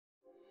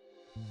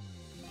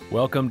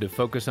Welcome to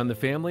Focus on the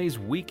Family's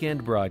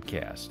weekend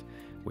broadcast.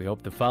 We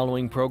hope the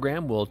following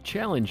program will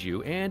challenge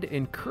you and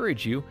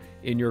encourage you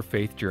in your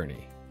faith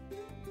journey.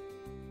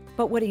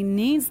 But what he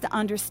needs to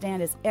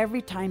understand is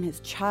every time his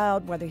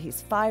child, whether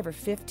he's 5 or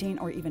 15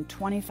 or even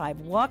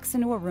 25, walks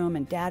into a room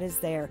and Dad is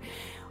there,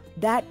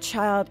 that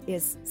child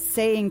is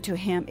saying to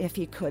him, if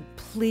he could,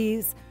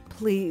 please,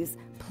 please,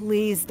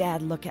 please,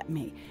 Dad, look at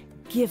me.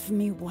 Give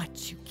me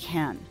what you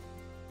can.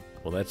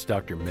 Well, that's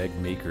Dr. Meg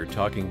Meeker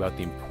talking about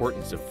the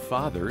importance of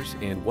fathers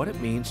and what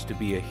it means to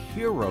be a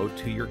hero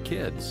to your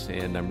kids.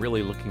 And I'm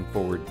really looking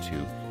forward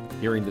to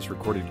hearing this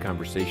recorded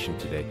conversation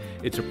today.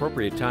 It's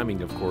appropriate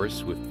timing, of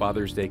course, with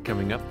Father's Day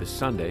coming up this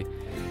Sunday.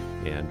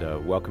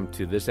 And welcome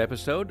to this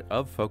episode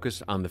of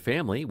Focus on the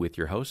Family with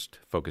your host,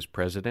 Focus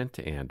President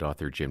and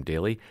author Jim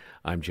Daly.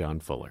 I'm John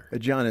Fuller.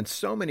 John, in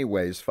so many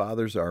ways,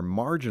 fathers are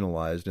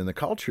marginalized in the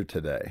culture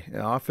today.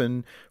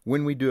 Often,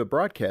 when we do a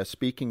broadcast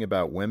speaking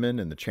about women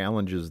and the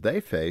challenges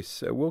they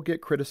face, we'll get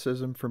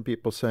criticism from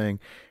people saying,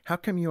 how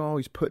come you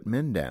always put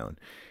men down?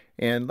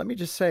 And let me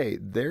just say,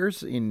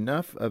 there's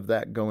enough of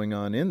that going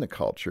on in the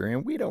culture,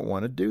 and we don't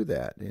want to do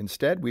that.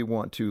 Instead, we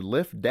want to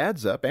lift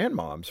dads up, and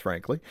moms,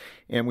 frankly,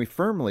 and we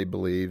firmly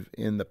believe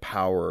in the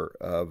power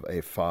of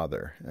a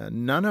father.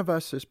 None of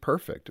us is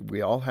perfect.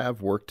 We all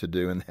have work to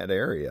do in that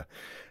area.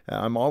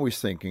 I'm always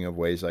thinking of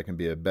ways I can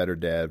be a better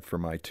dad for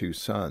my 2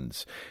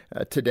 sons.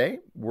 Today,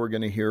 we're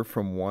going to hear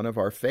from one of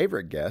our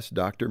favorite guests,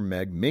 Dr.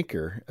 Meg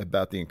Meeker,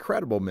 about the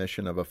incredible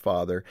mission of a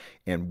father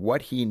and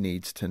what he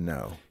needs to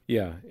know.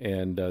 Yeah,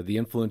 and the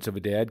influence of a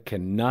dad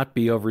cannot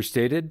be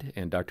overstated,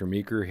 and Dr.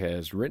 Meeker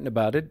has written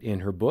about it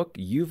in her book,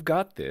 You've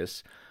Got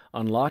This,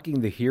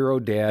 Unlocking the Hero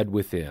Dad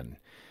Within.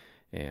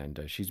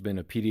 And she's been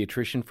a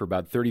pediatrician for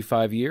about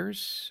 35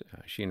 years.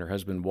 She and her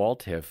husband,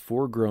 Walt, have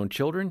 4 grown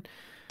children.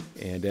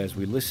 And as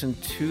we listen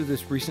to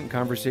this recent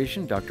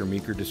conversation, Dr.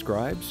 Meeker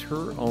describes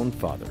her own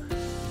father.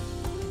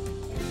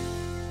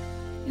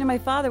 You know, my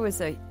father was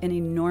an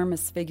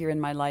enormous figure in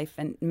my life,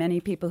 and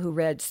many people who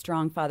read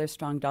Strong Fathers,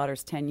 Strong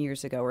Daughters 10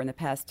 years ago or in the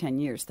past 10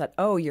 years thought,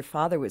 oh, your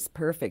father was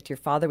perfect. Your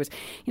father was...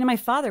 You know, my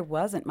father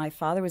wasn't. My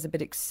father was a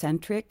bit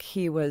eccentric.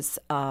 He was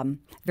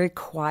very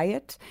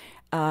quiet,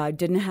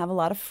 didn't have a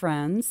lot of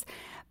friends,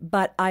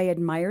 but I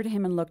admired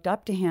him and looked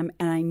up to him,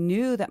 and I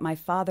knew that my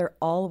father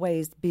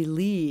always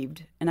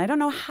believed, and I don't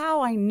know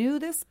how I knew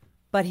this,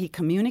 but he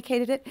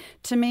communicated it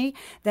to me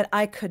that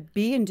I could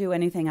be and do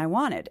anything I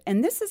wanted.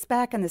 And this is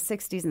back in the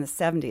 60s and the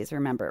 70s,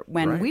 remember,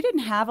 when we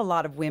didn't have a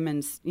lot of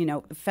women's,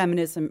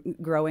 feminism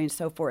growing and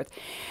so forth.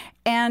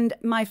 And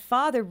my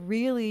father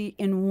really,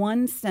 in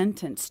one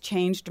sentence,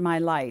 changed my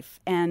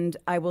life. And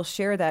I will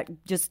share that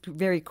just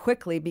very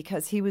quickly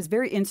because he was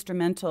very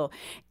instrumental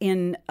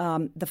in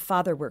the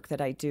father work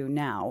that I do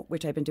now,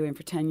 which I've been doing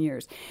for 10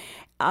 years.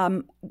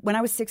 When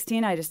I was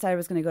 16, I decided I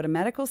was going to go to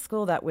medical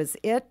school. That was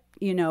it.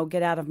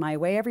 Get out of my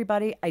way,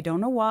 everybody. I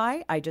don't know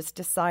why. I just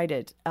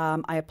decided.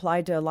 I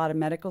applied to a lot of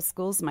medical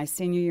schools my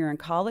senior year in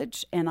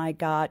college, and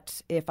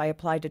if I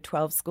applied to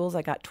 12 schools,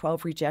 I got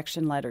 12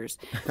 rejection letters.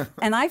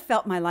 And I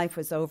felt my life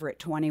was over at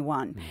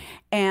 21.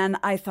 And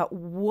I thought,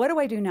 what do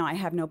I do now? I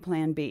have no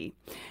plan B.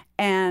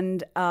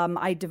 And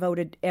I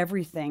devoted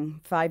everything,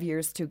 5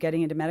 years, to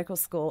getting into medical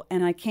school.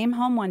 And I came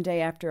home one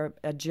day after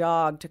a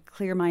jog to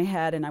clear my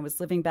head, and I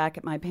was living back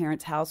at my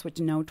parents' house, which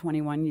no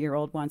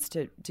 21-year-old wants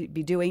to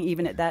be doing,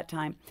 even at that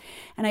time.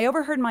 And I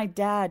overheard my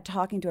dad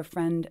talking to a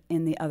friend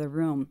in the other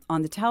room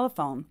on the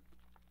telephone.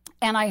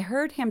 And I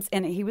heard him,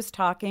 and he was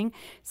talking.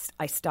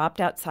 I stopped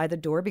outside the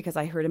door because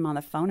I heard him on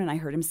the phone, and I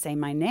heard him say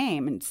my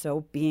name. And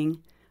so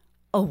being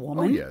a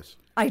woman,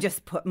 I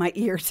just put my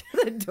ear to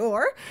the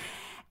door.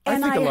 I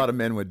think a lot of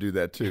men would do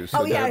that too.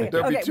 So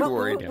don't be too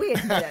worried. We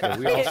admit it.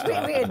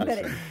 We admit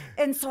it.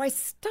 And so I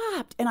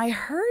stopped, and I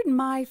heard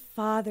my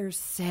father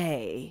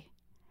say,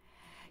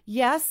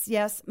 yes,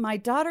 my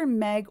daughter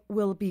Meg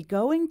will be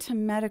going to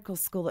medical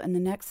school in the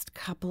next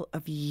couple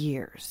of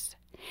years.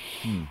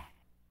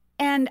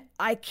 And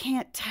I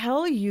can't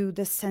tell you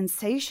the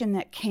sensation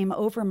that came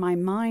over my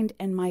mind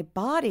and my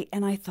body.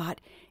 And I thought,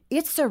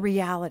 it's a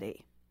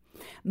reality.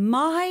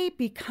 My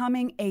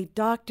becoming a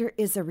doctor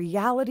is a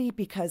reality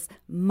because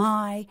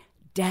my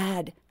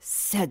dad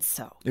said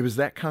so. It was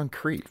that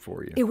concrete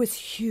for you. It was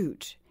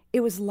huge.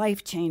 It was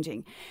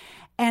life-changing.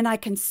 And I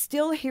can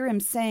still hear him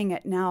saying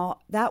it now.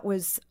 That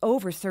was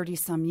over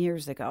 30-some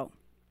years ago.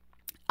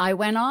 I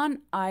went on.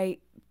 I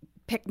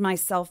picked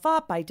myself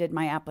up. I did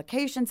my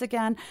applications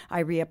again.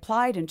 I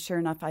reapplied, and sure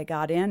enough, I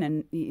got in.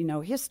 And,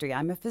 history.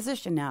 I'm a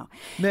physician now.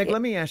 Meg,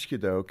 let me ask you,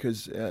 though,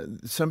 because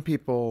some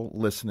people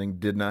listening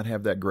did not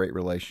have that great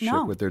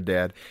relationship with their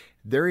dad.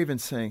 They're even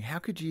saying, how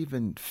could you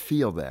even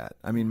feel that?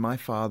 I mean, my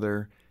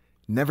father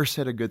never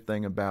said a good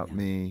thing about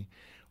me.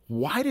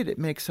 Why did it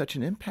make such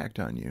an impact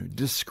on you?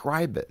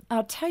 Describe it.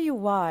 I'll tell you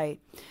why.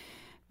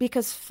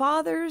 Because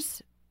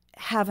fathers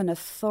have an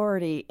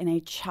authority in a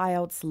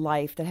child's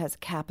life that has a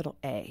capital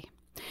A.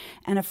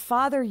 And a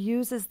father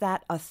uses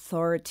that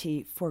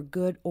authority for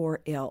good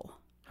or ill.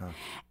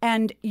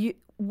 And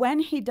when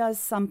he does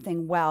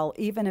something well,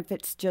 even if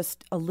it's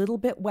just a little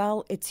bit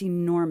well, it's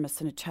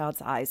enormous in a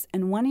child's eyes.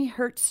 And when he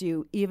hurts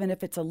you, even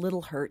if it's a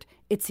little hurt,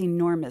 it's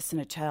enormous in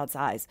a child's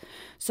eyes.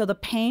 So the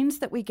pains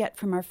that we get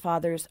from our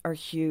fathers are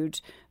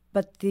huge,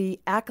 but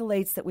the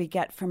accolades that we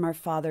get from our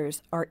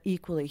fathers are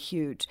equally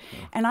huge.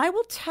 Yeah. And I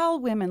will tell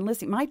women,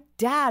 listen, my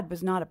dad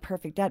was not a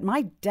perfect dad.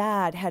 My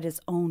dad had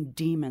his own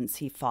demons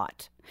he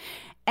fought.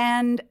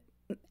 And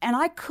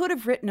I could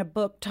have written a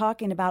book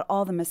talking about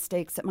all the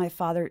mistakes that my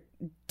father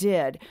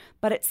did,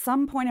 but at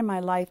some point in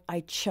my life, I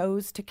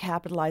chose to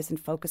capitalize and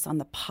focus on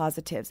the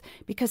positives.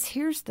 Because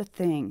here's the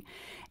thing.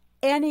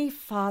 Any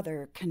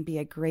father can be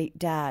a great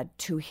dad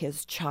to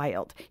his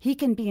child. He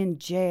can be in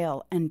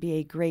jail and be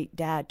a great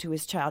dad to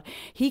his child.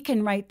 He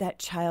can write that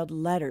child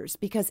letters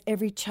because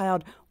every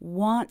child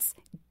wants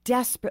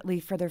desperately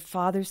for their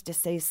fathers to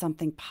say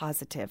something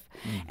positive.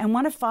 And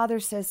when a father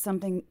says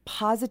something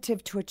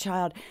positive to a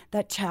child,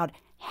 that child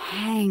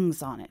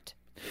hangs on it.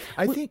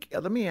 I think,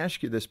 let me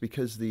ask you this,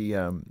 because the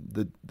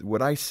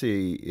what I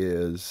see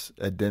is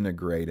a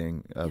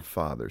denigrating of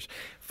fathers.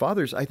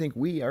 Fathers, I think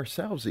we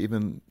ourselves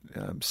even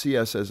see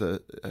us as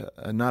a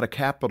not a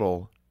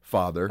capital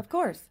father. Of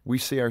course. We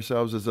see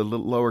ourselves as a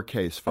little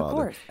lowercase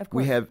father. Of course.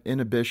 We have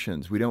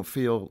inhibitions. We don't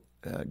feel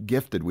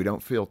gifted. We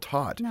don't feel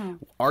taught. No.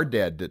 Our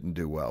dad didn't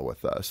do well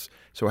with us.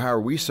 So how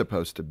are we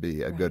supposed to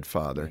be a good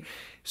father? Right.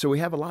 So we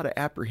have a lot of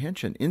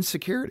apprehension,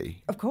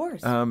 insecurity. Of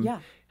course.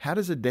 How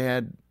does a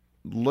dad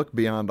look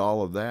beyond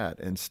all of that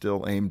and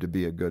still aim to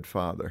be a good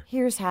father?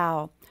 Here's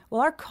how. Well,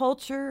 our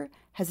culture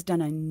has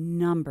done a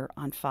number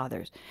on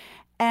fathers.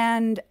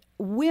 And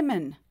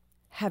women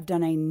have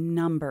done a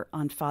number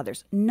on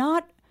fathers.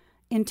 Not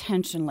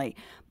intentionally,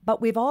 but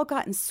we've all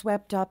gotten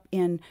swept up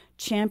in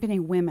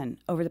championing women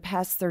over the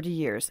past 30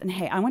 years. And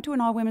hey, I went to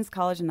an all-women's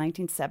college in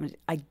 1970.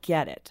 I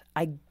get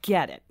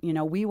it. You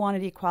know, we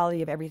wanted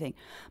equality of everything.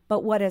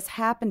 But what has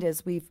happened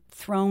is we've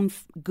thrown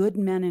good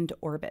men into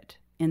orbit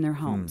in their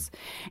homes.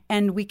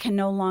 And we can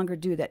no longer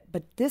do that.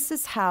 But this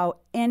is how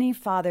any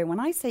father, when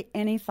I say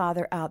any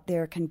father out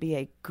there can be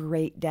a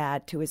great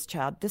dad to his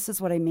child, this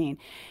is what I mean.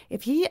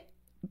 If he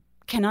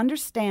can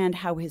understand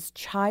how his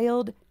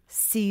child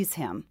sees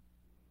him,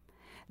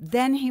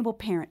 then he will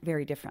parent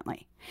very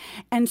differently.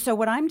 And so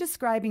what I'm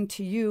describing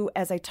to you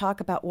as I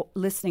talk about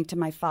listening to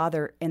my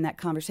father in that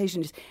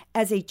conversation is,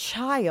 as a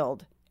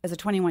child, as a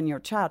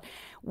 21-year-old child,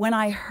 when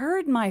I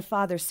heard my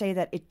father say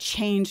that, it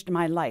changed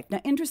my life.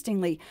 Now,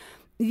 interestingly,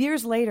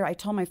 years later, I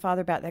told my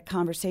father about that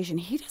conversation.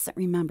 He doesn't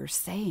remember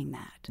saying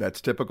that.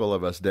 That's typical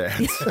of us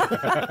dads.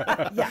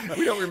 Yeah.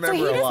 We don't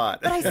remember a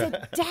lot. But I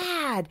said,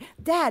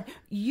 Dad,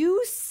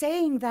 you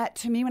saying that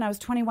to me when I was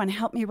 21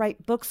 helped me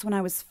write books when I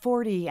was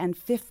 40 and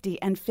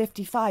 50 and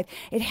 55.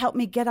 It helped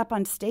me get up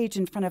on stage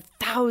in front of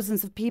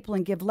thousands of people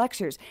and give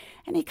lectures.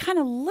 And he kind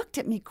of looked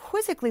at me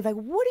quizzically, like,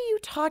 what are you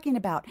talking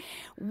about?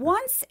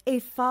 Once a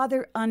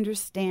father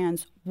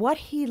understands what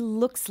he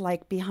looks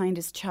like behind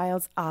his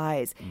child's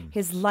eyes,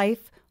 his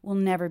life will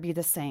never be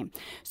the same.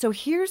 So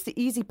here's the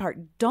easy part.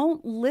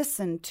 Don't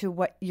listen to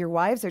what your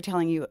wives are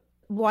telling you.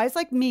 Wives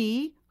like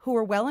me, who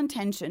are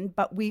well-intentioned,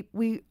 but we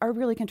are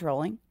really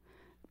controlling,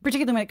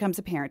 particularly when it comes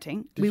to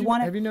parenting.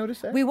 Have you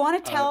noticed that? We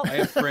want to tell. I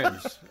have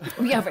friends.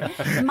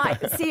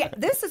 See,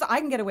 this is, I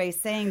can get away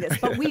saying this,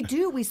 but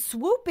we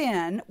swoop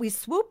in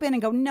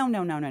and go,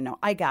 no,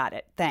 I got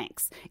it,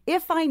 thanks.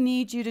 If I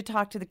need you to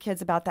talk to the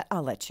kids about that,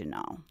 I'll let you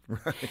know.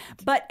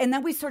 Right. And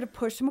then we sort of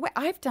push them away.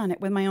 I've done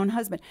it with my own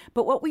husband.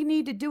 But what we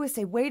need to do is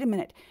say, wait a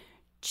minute,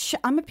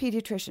 I'm a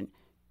pediatrician.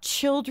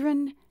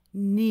 Children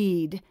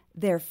need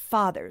their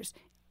fathers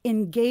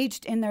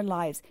engaged in their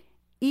lives.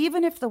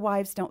 Even if the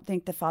wives don't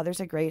think the father's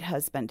a great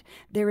husband,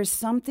 there is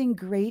something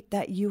great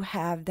that you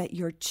have that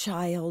your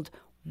child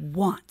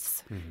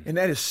wants. And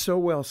that is so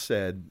well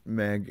said,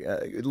 Meg.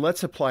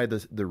 Let's apply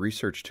the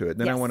research to it.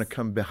 Then I want to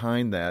come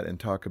behind that and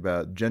talk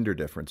about gender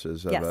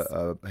differences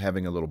of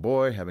having a little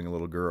boy, having a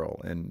little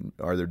girl, and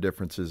are there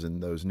differences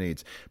in those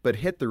needs? But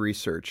hit the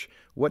research.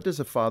 What does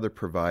a father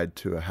provide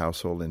to a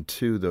household and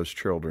to those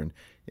children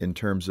in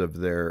terms of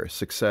their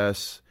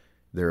success,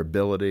 their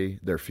ability,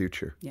 their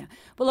future? Yeah.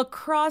 Well,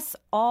 across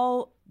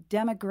all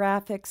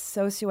demographics,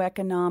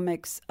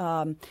 socioeconomics,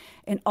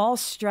 in all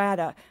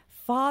strata,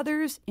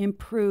 fathers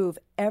improve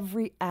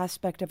every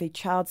aspect of a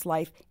child's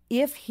life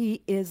if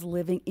he is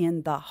living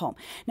in the home.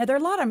 Now, there are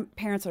a lot of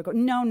parents that go,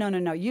 no,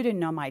 you didn't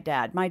know my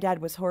dad. My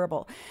dad was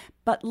horrible.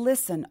 But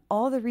listen,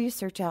 all the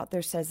research out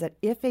there says that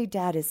if a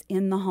dad is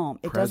in the home,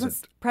 it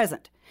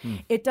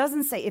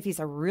doesn't say if he's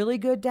a really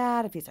good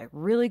dad, if he's a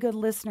really good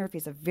listener, if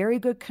he's a very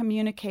good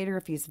communicator,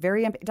 if he's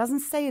it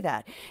doesn't say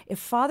that. If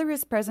father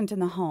is present in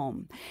the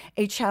home,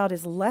 a child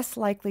is less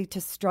likely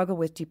to struggle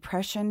with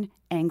depression,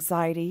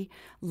 anxiety,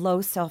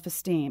 low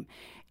self-esteem.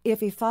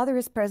 If a father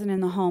is present in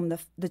the home,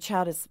 the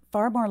child is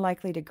far more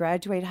likely to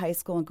graduate high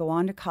school and go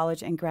on to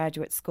college and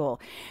graduate school.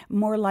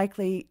 More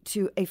likely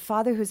to a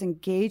father who's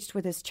engaged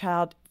with his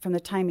child from the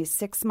time he's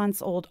 6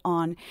 months old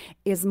on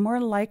is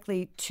more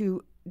likely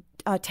to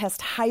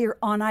test higher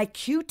on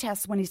IQ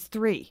tests when he's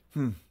 3.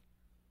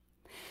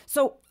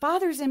 So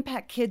fathers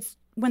impact kids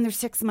when they're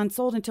 6 months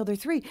old until they're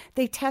 3.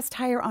 They test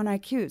higher on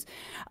IQs.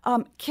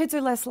 Kids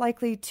are less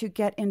likely to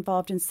get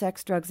involved in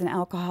sex, drugs, and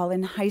alcohol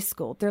in high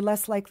school. They're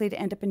less likely to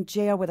end up in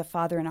jail with a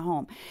father in a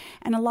home.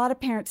 And a lot of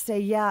parents say,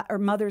 yeah, or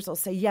mothers will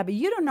say, yeah, but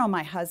you don't know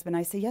my husband.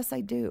 I say, yes,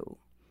 I do.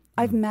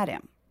 I've met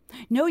him.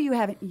 No, you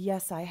haven't.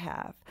 Yes, I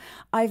have.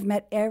 I've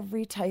met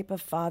every type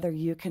of father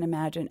you can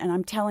imagine. And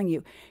I'm telling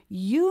you,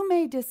 you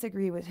may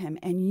disagree with him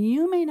and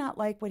you may not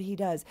like what he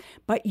does,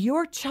 but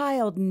your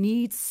child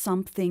needs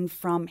something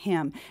from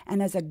him.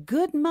 And as a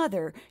good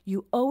mother,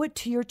 you owe it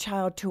to your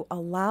child to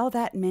allow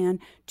that man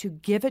to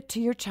give it to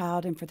your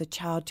child and for the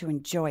child to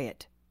enjoy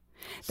it.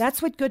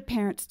 That's what good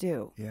parents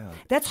do. Yeah.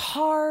 That's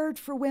hard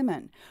for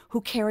women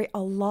who carry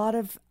a lot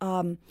of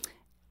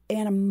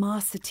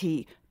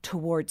animosity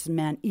towards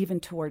men, even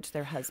towards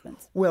their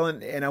husbands. Well,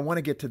 and I want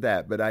to get to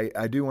that, but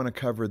I do want to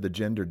cover the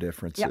gender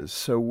differences. Yep.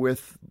 So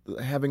with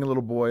having a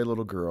little boy, a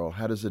little girl,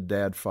 how does a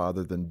dad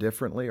father them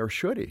differently, or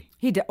should he?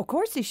 Of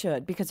course he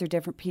should, because they're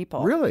different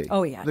people. Really?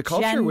 Oh, yeah. The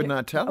culture would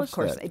not tell us of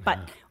course, that. But,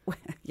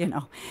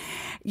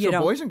 So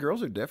boys and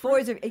girls are different?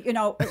 Boys are,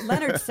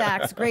 Leonard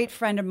Sachs, great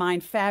friend of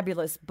mine,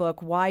 fabulous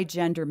book, Why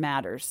Gender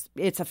Matters.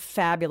 It's a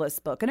fabulous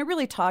book. And it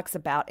really talks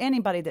about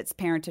anybody that's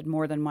parented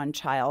more than one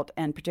child,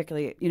 and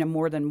particularly,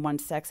 more than one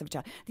sex of a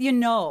child.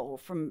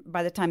 From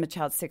by the time a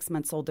child's 6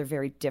 months old, they're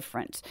very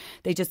different.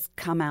 They just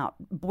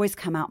boys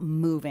come out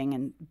moving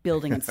and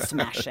building and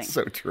smashing.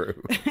 So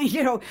true.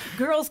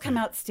 Girls come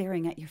out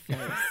staring at your face.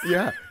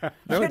 Yeah.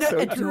 No, it's so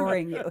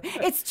adoring you.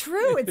 It's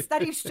true. It's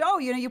studies show,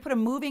 you put a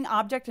moving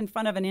object in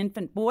front of an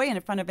infant boy and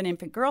in front of an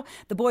infant girl,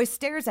 the boy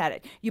stares at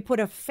it. You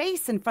put a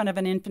face in front of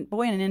an infant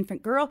boy and an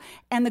infant girl,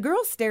 and the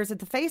girl stares at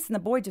the face, and the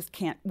boy just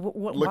can't.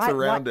 Looks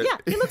around it. Yeah,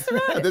 he looks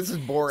around it. This is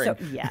boring. So,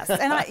 yes,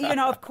 and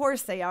of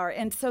course they are,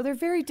 and so they're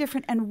very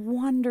different, and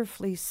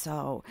wonderfully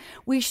so.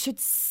 We should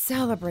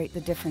celebrate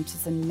the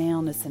differences in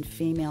maleness and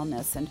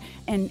femaleness, and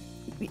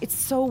it's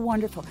so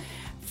wonderful.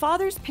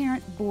 Fathers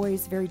parent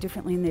boys very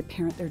differently than they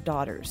parent their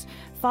daughters.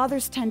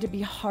 Fathers tend to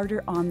be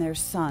harder on their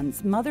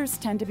sons. Mothers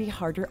tend to be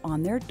harder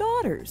on their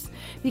daughters,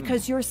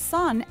 because your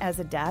son, as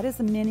a dad, is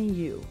a mini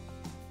you,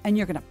 and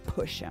you're going to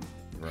push him.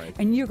 Right.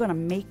 And you're going to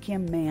make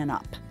him man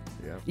up.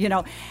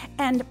 Yeah.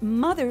 And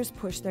mothers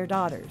push their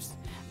daughters.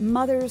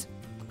 Mothers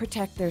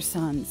protect their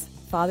sons.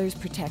 Fathers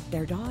protect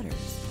their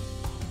daughters.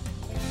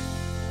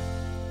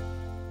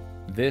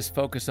 This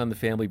Focus on the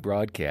Family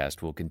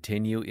broadcast will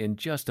continue in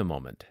just a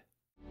moment.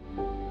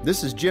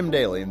 This is Jim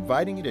Daly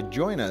inviting you to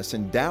join us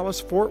in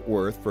Dallas-Fort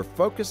Worth for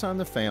Focus on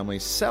the Family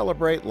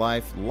Celebrate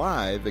Life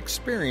Live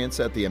experience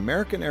at the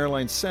American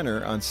Airlines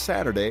Center on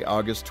Saturday,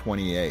 August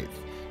 28th.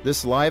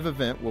 This live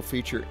event will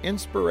feature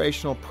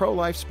inspirational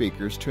pro-life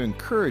speakers to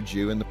encourage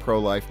you in the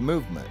pro-life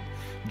movement.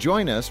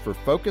 Join us for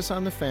Focus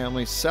on the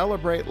Family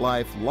Celebrate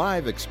Life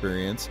Live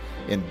experience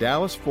in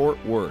Dallas-Fort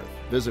Worth.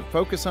 Visit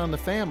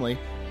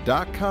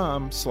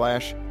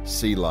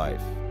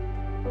focusonthefamily.com/see-life.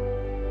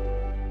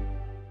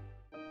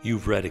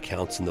 You've read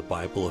accounts in the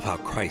Bible of how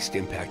Christ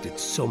impacted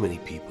so many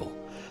people,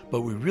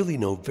 but we really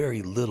know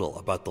very little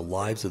about the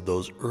lives of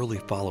those early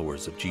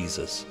followers of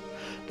Jesus.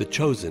 The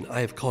Chosen, I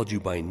Have Called You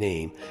by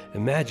Name,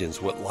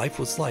 imagines what life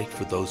was like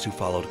for those who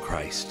followed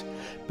Christ.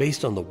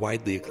 Based on the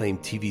widely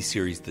acclaimed TV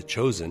series The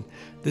Chosen,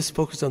 this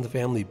Focus on the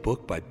Family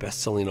book by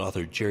best-selling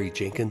author Jerry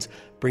Jenkins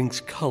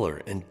brings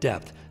color and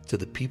depth to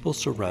the people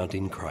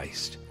surrounding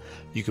Christ.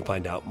 You can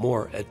find out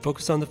more at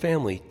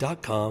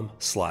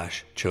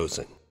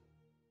focusonthefamily.com/chosen.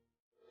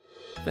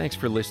 Thanks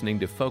for listening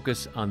to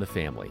Focus on the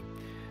Family.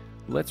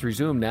 Let's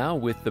resume now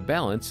with the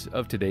balance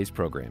of today's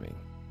programming.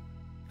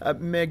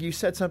 Meg, you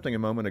said something a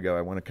moment ago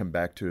I want to come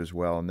back to as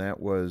well, and that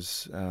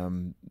was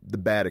the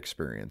bad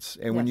experience.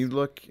 And when you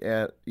look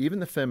at even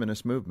the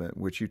feminist movement,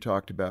 which you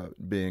talked about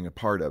being a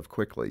part of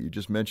quickly, you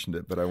just mentioned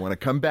it, but I want to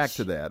come back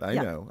to that. I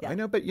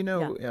know, but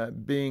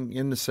being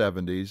in the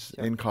 70s,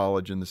 in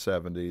college in the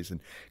 70s, and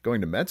going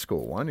to med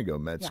school, wanting to go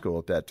med school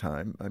at that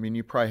time, I mean,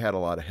 you probably had a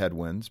lot of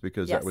headwinds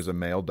because that was a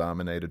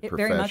male-dominated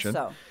profession. Very much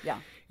so, yeah.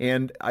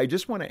 And I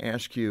just want to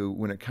ask you,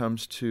 when it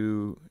comes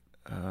to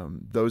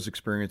those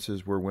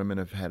experiences where women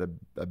have had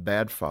a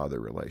bad father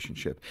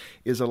relationship,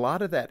 is a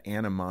lot of that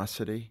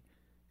animosity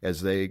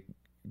as they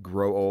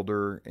grow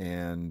older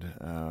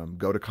and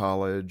go to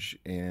college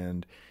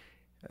and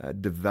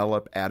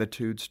develop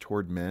attitudes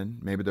toward men?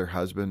 Maybe their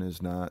husband is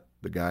not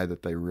the guy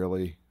that they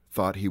really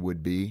thought he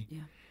would be.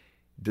 Yeah.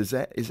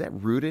 Is that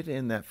rooted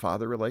in that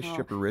father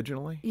relationship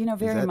originally?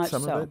 Very much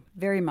so.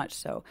 Very much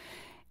so.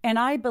 And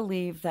I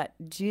believe that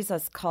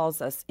Jesus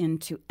calls us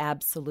into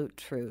absolute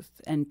truth,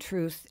 and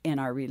truth in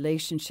our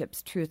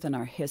relationships, truth in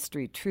our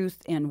history, truth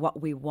in what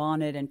we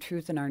wanted, and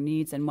truth in our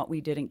needs and what we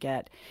didn't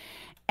get.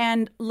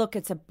 And look,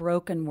 it's a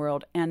broken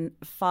world, and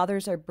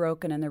fathers are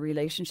broken, and their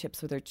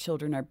relationships with their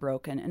children are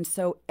broken. And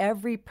so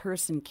every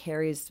person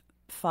carries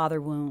father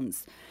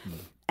wounds.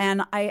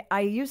 And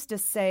I used to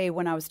say,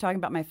 when I was talking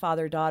about my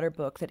father-daughter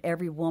book, that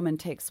every woman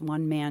takes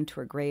one man to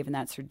her grave, and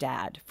that's her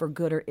dad, for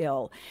good or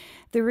ill.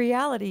 The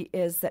reality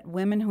is that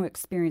women who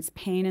experience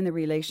pain in the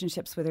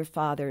relationships with their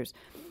fathers,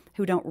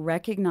 who don't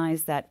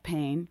recognize that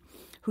pain,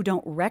 who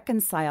don't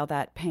reconcile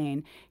that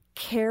pain,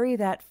 carry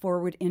that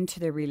forward into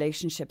their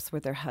relationships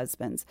with their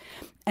husbands.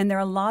 And there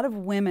are a lot of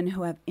women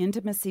who have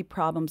intimacy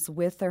problems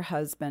with their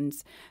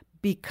husbands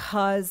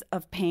because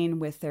of pain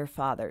with their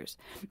fathers.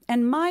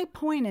 And my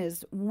point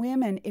is,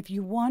 women, if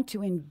you want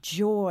to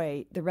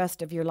enjoy the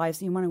rest of your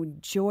lives, you want to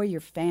enjoy your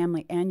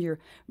family and your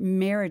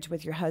marriage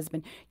with your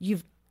husband,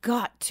 you've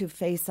got to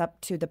face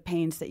up to the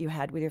pains that you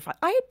had with your father.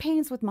 I had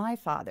pains with my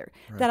father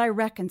that I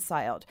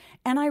reconciled.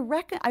 And I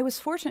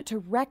was fortunate to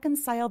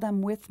reconcile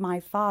them with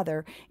my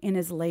father in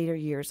his later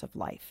years of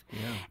life. Yeah.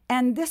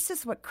 And this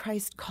is what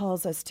Christ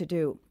calls us to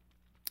do.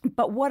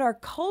 But what our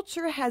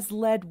culture has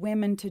led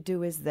women to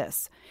do is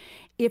this.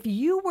 If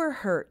you were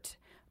hurt,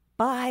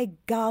 by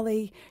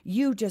golly,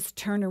 you just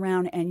turn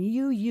around and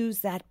you use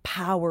that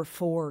power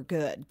for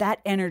good, that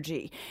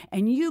energy,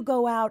 and you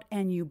go out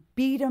and you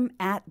beat them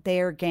at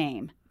their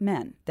game.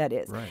 Men, that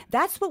is. Right.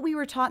 That's what we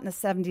were taught in the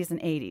 70s and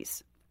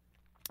 80s.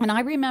 And I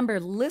remember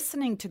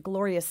listening to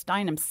Gloria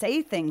Steinem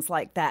say things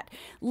like that.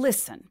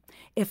 Listen,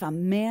 if a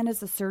man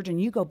is a surgeon,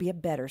 you go be a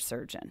better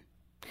surgeon.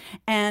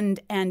 And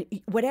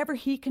whatever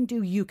he can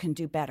do, you can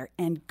do better.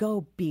 And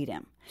go beat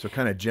him. So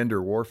kind of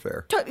gender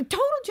warfare. Total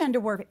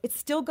gender warfare. It's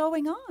still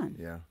going on.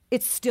 Yeah.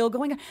 It's still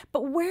going on.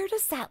 But where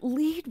does that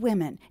lead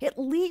women? It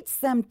leads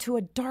them to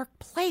a dark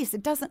place.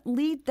 It doesn't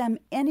lead them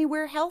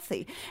anywhere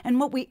healthy. And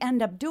what we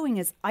end up doing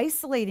is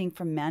isolating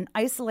from men,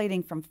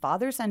 isolating from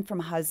fathers and from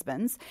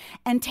husbands,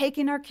 and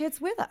taking our kids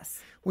with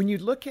us. When you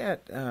look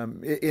at,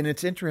 and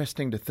it's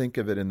interesting to think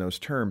of it in those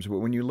terms, but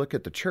when you look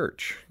at the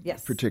church,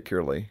 yes,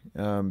 particularly,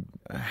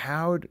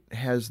 how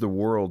has the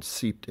world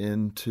seeped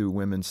into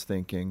women's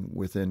thinking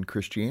within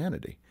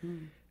Christianity?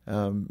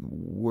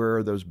 Where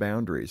are those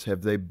boundaries?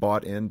 Have they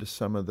bought into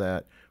some of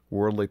that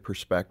worldly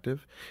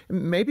perspective?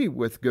 Maybe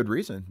with good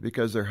reason,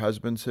 because their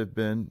husbands have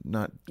been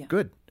not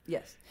good.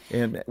 Yes.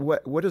 And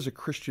what does a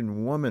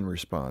Christian woman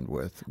respond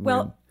with?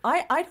 Well,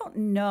 I don't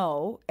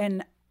know,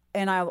 and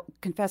I'll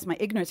confess my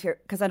ignorance here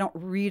because I don't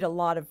read a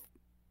lot of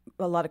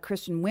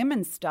Christian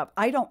women's stuff.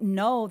 I don't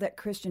know that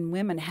Christian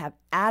women have,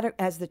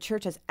 as the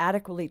church has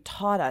adequately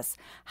taught us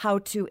how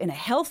to, in a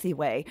healthy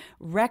way,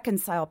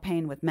 reconcile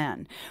pain with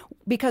men.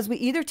 Because we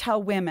either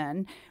tell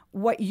women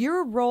what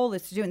your role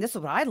is to do, and this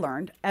is what I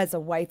learned as a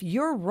wife,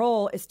 your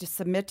role is to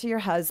submit to your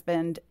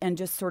husband and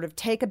just sort of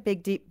take a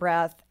big, deep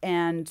breath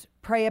and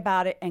pray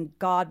about it, and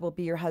God will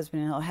be your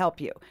husband and he'll help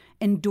you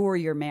endure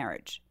your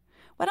marriage.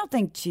 I don't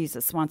think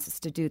Jesus wants us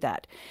to do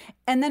that.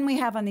 And then we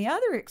have on the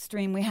other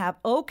extreme, we have,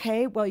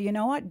 okay, well, you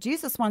know what?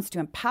 Jesus wants to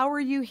empower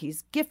you.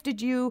 He's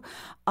gifted you.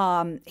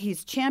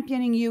 He's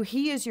championing you.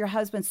 He is your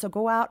husband. So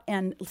go out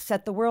and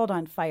set the world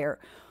on fire.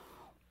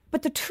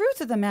 But the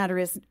truth of the matter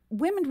is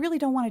women really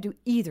don't want to do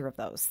either of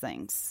those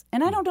things.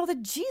 And I don't know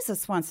that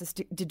Jesus wants us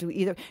to do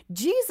either.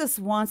 Jesus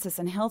wants us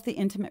in healthy,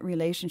 intimate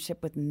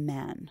relationship with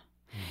men.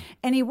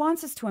 And he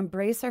wants us to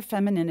embrace our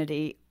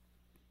femininity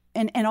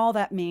and all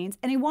that means.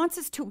 And he wants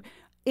us to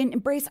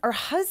embrace our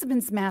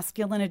husband's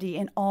masculinity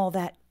and all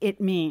that it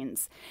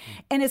means.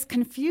 And as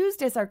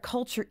confused as our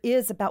culture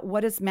is about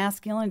what is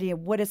masculinity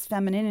and what is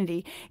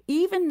femininity,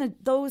 even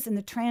those in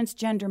the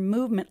transgender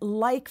movement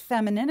like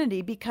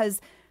femininity because,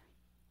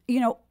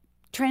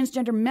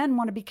 transgender men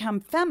want to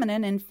become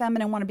feminine and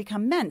feminine want to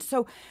become men.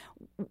 So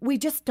we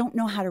just don't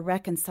know how to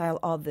reconcile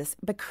all this,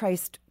 but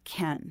Christ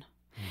can.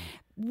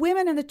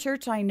 Women in the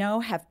church I know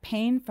have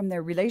pain from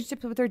their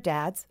relationships with their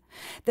dads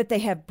that they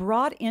have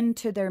brought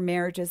into their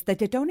marriages that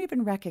they don't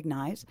even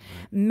recognize.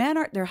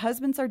 Their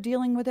husbands are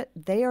dealing with it.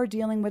 They are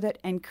dealing with it.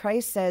 And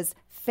Christ says,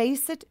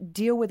 face it,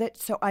 deal with it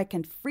so I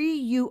can free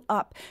you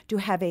up to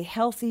have a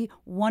healthy,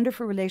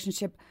 wonderful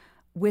relationship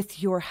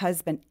with your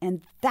husband.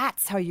 And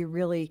that's how you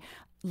really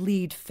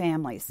lead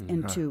families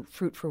into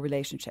fruitful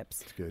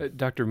relationships.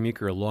 Dr.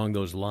 Meeker, along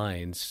those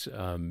lines,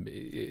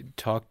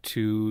 talk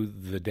to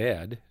the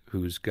dad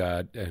who's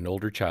got an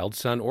older child,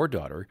 son or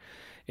daughter,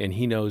 and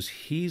he knows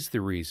he's the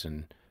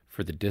reason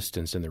for the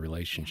distance in the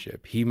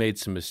relationship. He made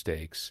some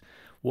mistakes.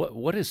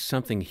 What is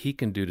something he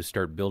can do to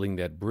start building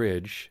that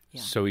bridge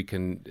so he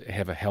can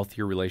have a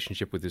healthier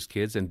relationship with his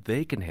kids and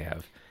they can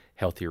have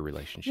healthier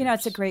relationships?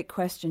 It's a great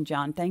question,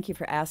 John. Thank you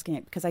for asking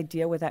it because I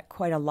deal with that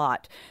quite a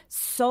lot.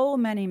 So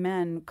many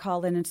men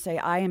call in and say,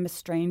 I am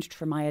estranged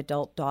from my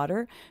adult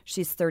daughter.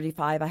 She's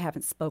 35. I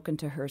haven't spoken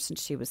to her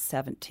since she was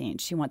 17.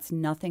 She wants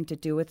nothing to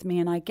do with me,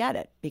 and I get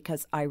it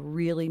because I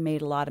really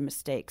made a lot of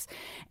mistakes.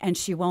 And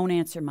she won't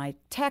answer my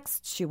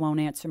texts. She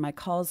won't answer my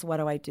calls. What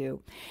do I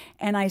do?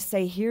 And I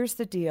say, here's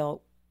the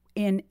deal.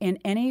 In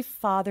any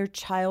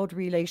father-child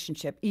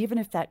relationship, even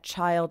if that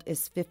child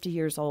is 50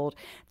 years old,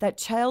 that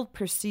child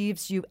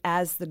perceives you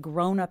as the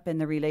grown-up in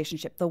the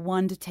relationship, the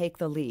one to take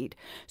the lead.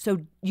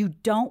 So you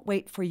don't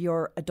wait for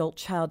your adult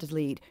child to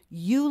lead.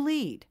 You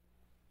lead.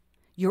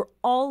 You're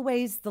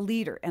always the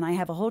leader. And I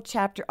have a whole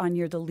chapter on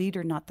you're the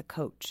leader, not the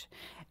coach.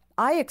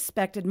 I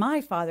expected my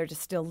father to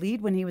still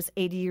lead when he was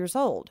 80 years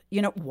old.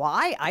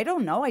 Why? I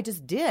don't know. I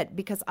just did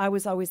because I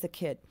was always a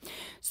kid.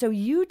 So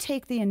you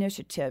take the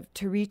initiative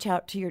to reach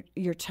out to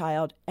your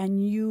child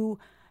and you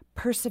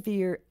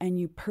persevere and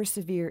you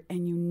persevere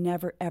and you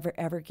never, ever,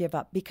 ever give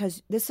up.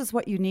 Because this is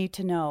what you need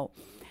to know.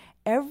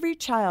 Every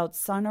child,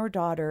 son or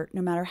daughter,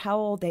 no matter how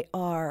old they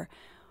are,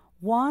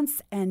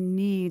 wants and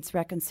needs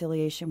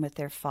reconciliation with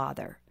their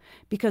father,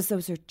 because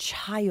those are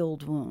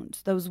child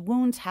wounds. Those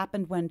wounds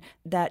happened when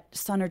that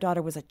son or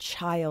daughter was a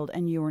child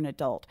and you were an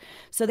adult.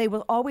 So they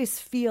will always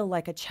feel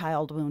like a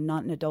child wound,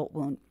 not an adult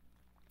wound.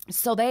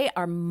 So they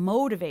are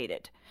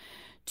motivated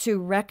to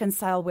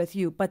reconcile with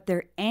you, but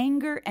their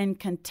anger and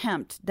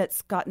contempt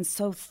that's gotten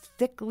so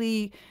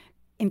thickly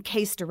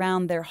encased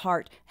around their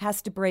heart has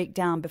to break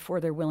down before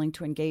they're willing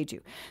to engage you.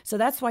 So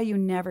that's why you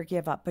never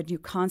give up, but you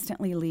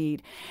constantly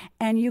lead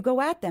and you go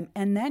at them.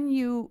 And then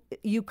you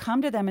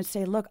come to them and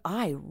say, look,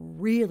 I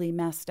really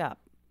messed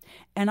up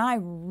and I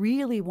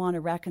really want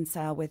to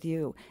reconcile with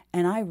you.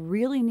 And I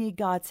really need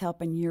God's help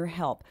and your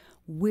help.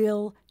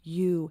 Will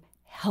you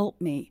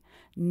help me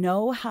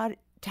know how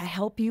to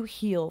help you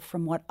heal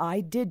from what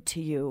I did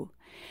to you?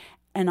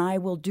 And I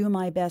will do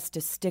my best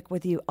to stick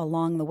with you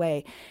along the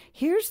way.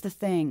 Here's the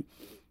thing.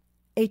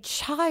 A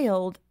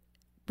child,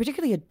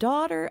 particularly a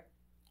daughter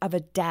of a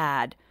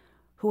dad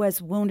who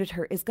has wounded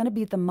her, is going to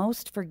be the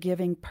most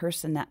forgiving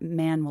person that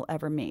man will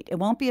ever meet. It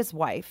won't be his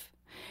wife.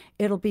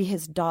 It'll be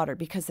his daughter,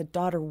 because the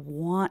daughter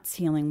wants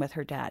healing with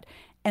her dad.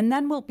 And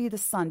then will be the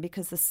son,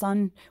 because the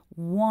son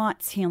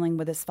wants healing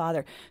with his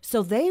father.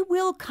 So they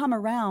will come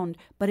around,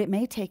 but it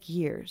may take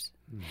years.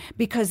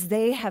 Because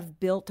they have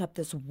built up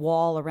this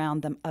wall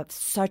around them of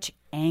such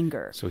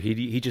anger. So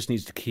he just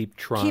needs to keep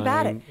trying. Keep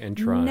at it. And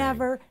trying.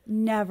 Never,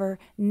 never,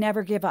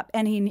 never give up.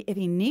 And if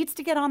he needs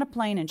to get on a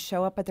plane and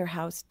show up at their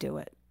house, do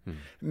it.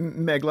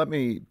 Meg, let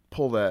me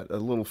pull that a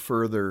little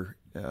further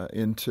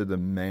into the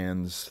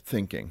man's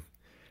thinking.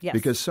 Yes.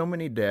 Because so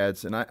many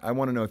dads, and I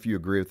want to know if you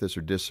agree with this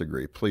or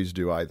disagree. Please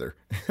do either.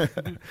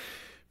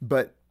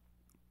 But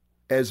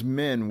as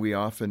men, we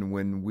often,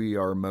 when we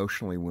are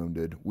emotionally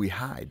wounded, we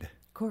hide.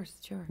 Of course,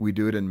 sure. We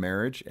do it in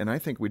marriage, and I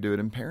think we do it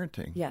in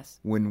parenting. Yes.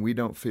 When we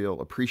don't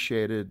feel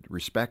appreciated,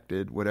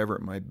 respected, whatever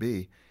it might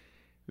be,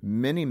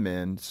 many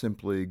men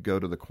simply go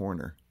to the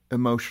corner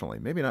emotionally.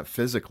 Maybe not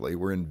physically.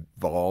 We're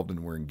involved and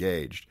we're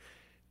engaged,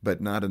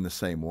 but not in the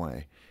same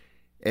way.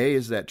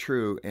 Is that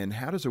true? And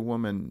how does a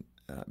woman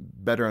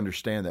better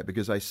understand that?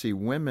 Because I see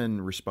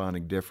women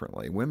responding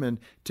differently. Women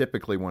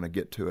typically want to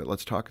get to it.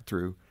 Let's talk it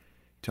through.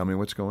 Tell me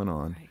what's going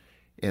on. Right.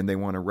 And they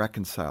want to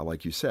reconcile,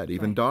 like you said,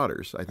 even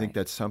daughters. I think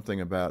that's something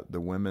about the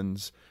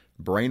women's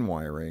brain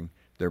wiring.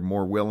 They're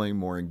more willing,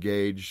 more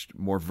engaged,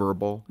 more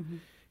verbal. Mm-hmm.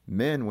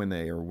 Men, when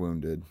they are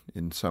wounded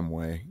in some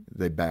way,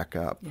 they back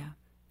up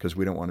because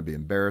we don't want to be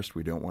embarrassed.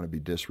 We don't want to be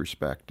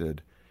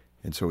disrespected.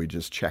 And so we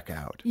just check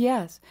out.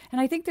 Yes.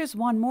 And I think there's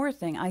one more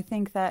thing. I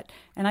think that,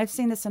 and I've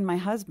seen this in my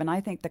husband, I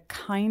think the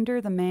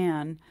kinder the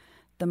man,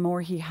 the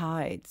more he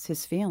hides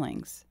his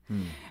feelings.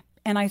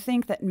 And I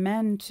think that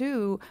men,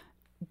 too,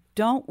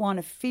 don't want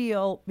to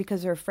feel,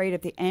 because they're afraid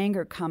if the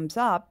anger comes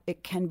up,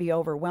 it can be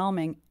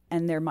overwhelming,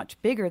 and they're much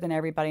bigger than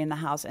everybody in the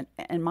house.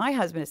 And my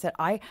husband has said,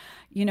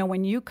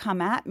 when you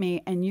come at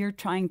me and you're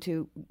trying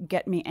to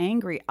get me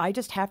angry, I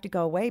just have to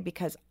go away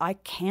because I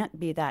can't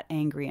be that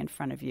angry in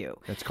front of you.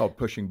 That's called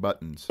pushing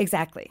buttons.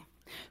 Exactly.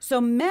 So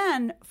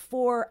men,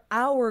 for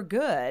our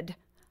good,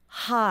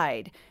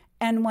 hide.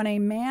 And when a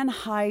man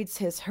hides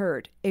his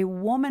hurt, a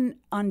woman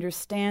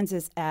understands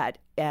it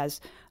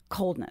as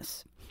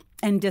coldness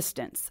and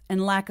distance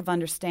and lack of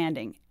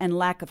understanding and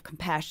lack of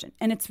compassion.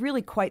 And it's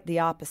really quite the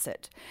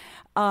opposite.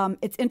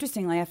 It's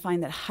interestingly, I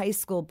find that high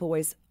school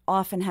boys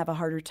often have a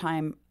harder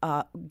time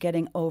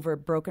getting over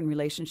broken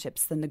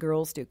relationships than the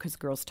girls do, because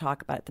girls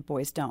talk about it, the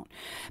boys don't.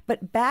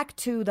 But back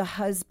to the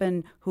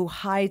husband who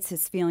hides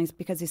his feelings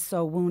because he's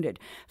so wounded.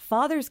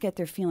 Fathers get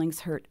their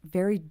feelings hurt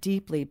very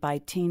deeply by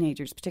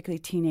teenagers, particularly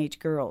teenage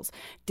girls.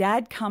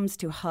 Dad comes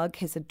to hug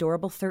his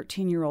adorable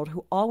 13-year-old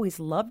who always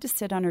loved to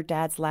sit on her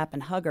dad's lap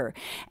and hug her.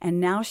 And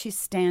now she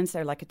stands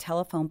there like a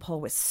telephone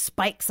pole with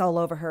spikes all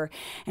over her.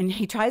 And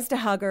he tries to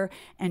hug her,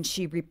 and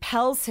she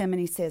repels him, and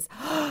he says,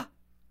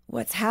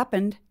 "What's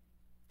happened?"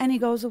 And he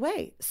goes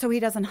away. So he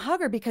doesn't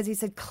hug her because he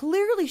said,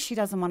 clearly she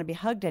doesn't want to be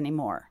hugged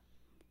anymore.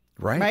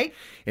 Right?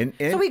 And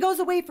so he goes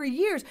away for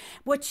years.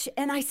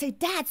 And I say,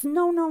 Dad,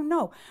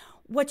 no.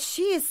 What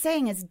she is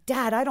saying is,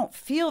 Dad, I don't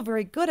feel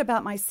very good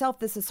about myself.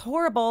 This is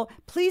horrible.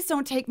 Please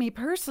don't take me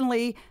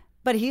personally.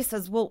 But he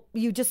says, well,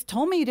 you just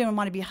told me you didn't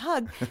want to be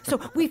hugged. So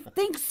we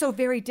think so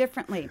very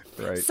differently.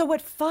 Right. So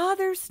what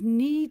fathers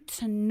need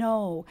to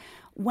know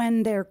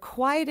when they're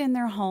quiet in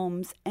their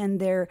homes and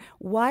their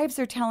wives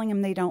are telling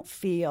them they don't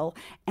feel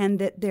and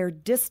that they're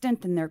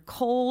distant and they're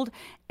cold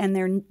and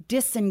they're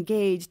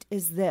disengaged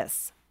is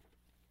this.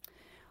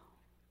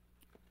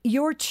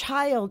 Your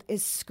child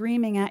is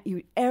screaming at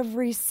you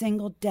every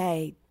single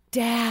day,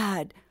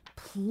 Dad,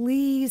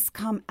 please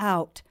come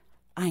out.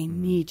 I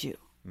need you.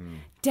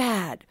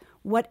 Dad,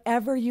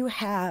 whatever you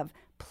have,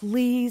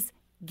 please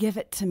give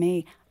it to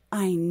me.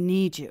 I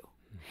need you.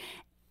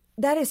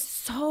 that is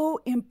so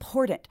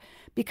important,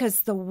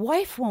 because the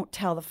wife won't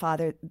tell the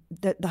father,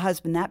 the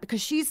husband, that, because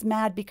she's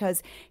mad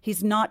because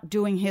he's not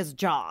doing his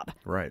job.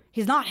 Right.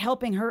 He's not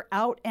helping her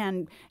out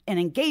and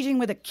engaging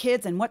with the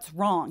kids, and what's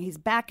wrong? He's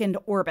back into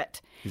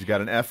orbit. He's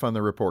got an F on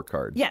the report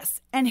card.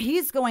 Yes. And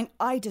he's going,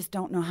 I just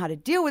don't know how to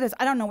deal with this.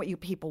 I don't know what you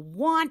people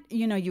want.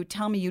 You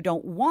tell me you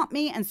don't want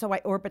me, and so I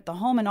orbit the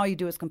home, and all you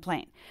do is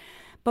complain.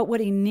 But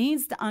what he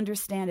needs to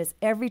understand is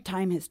every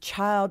time his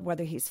child,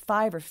 whether he's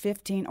 5 or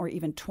 15 or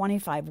even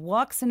 25,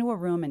 walks into a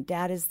room and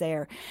dad is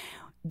there,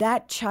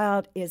 that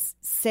child is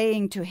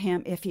saying to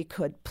him, if he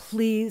could,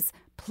 please,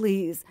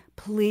 please,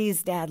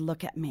 please, Dad,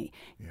 look at me.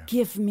 Yeah.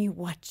 Give me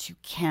what you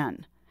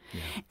can.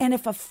 Yeah. And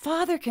if a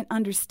father can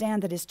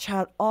understand that his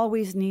child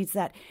always needs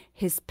that,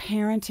 his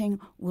parenting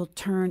will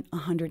turn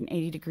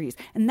 180 degrees.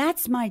 And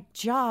that's my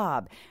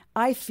job,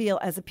 I feel,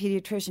 as a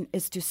pediatrician,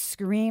 is to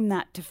scream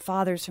that to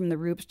fathers from the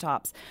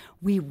rooftops.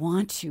 We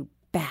want you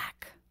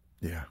back.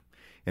 Yeah.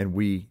 And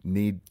we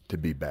need to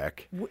be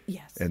back.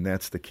 Yes. And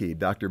that's the key.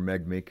 Dr.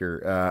 Meg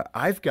Meeker,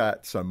 I've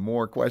got some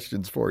more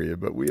questions for you,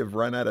 but we have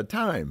run out of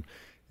time.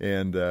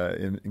 And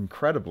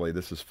incredibly,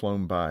 this has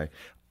flown by.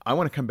 I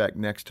want to come back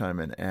next time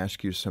and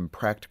ask you some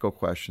practical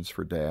questions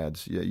for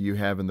dads. You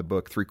have in the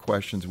book 3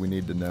 questions we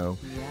need to know,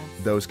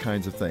 yes. Those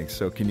kinds of things.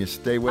 So can you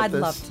stay with us? I'd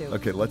love to.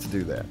 Okay, let's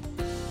do that.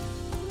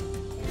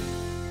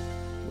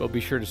 Well,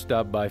 be sure to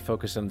stop by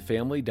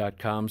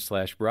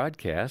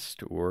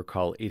focusonthefamily.com/broadcast or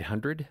call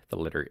 800, the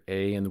letter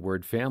A and the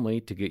word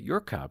family, to get your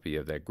copy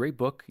of that great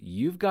book,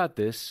 You've Got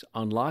This,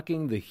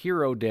 Unlocking the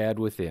Hero Dad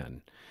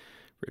Within,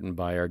 written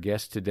by our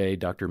guest today,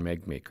 Dr.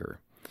 Meg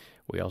Meeker.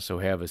 We also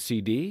have a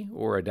CD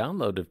or a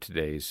download of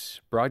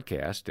today's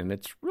broadcast, and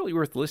it's really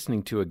worth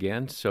listening to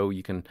again so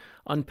you can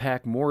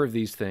unpack more of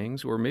these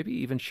things or maybe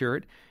even share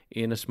it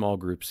in a small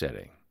group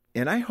setting.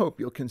 And I hope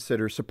you'll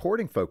consider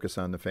supporting Focus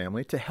on the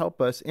Family to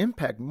help us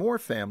impact more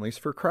families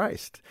for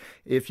Christ.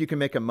 If you can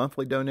make a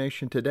monthly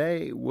donation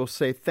today, we'll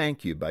say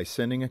thank you by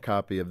sending a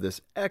copy of this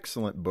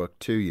excellent book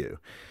to you.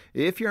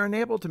 If you're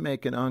unable to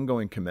make an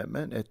ongoing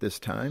commitment at this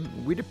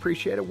time, we'd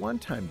appreciate a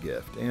one-time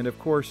gift. And of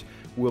course,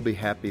 we'll be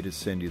happy to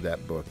send you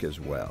that book as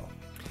well.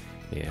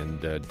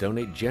 And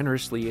donate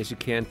generously as you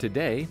can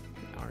today.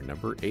 Our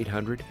number,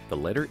 800, the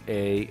letter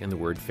A and the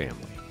word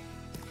family.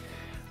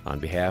 On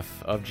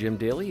behalf of Jim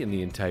Daly and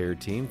the entire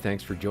team,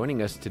 thanks for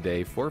joining us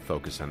today for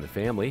Focus on the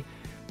Family.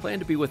 Plan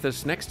to be with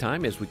us next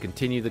time as we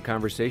continue the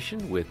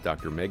conversation with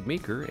Dr. Meg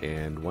Meeker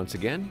and once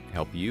again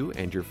help you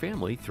and your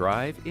family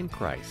thrive in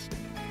Christ.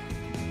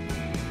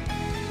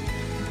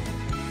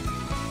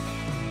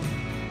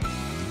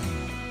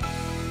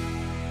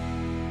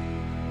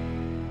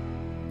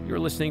 You're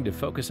listening to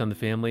Focus on the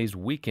Family's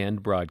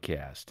weekend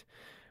broadcast.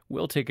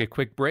 We'll take a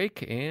quick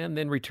break and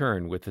then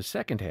return with the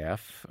second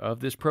half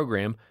of this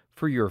program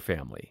for your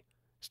family.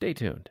 Stay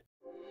tuned.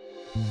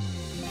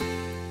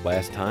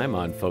 Last time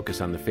on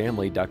Focus on the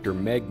Family, Dr.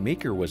 Meg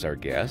Meeker was our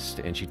guest,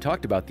 and she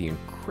talked about the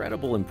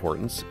incredible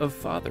importance of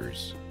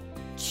fathers.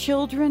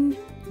 Children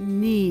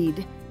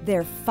need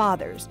their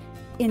fathers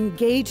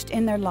engaged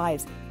in their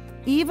lives.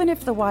 Even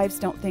if the wives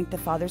don't think the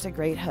father's a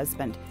great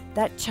husband,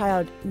 that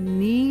child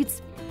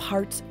needs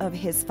parts of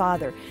his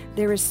father.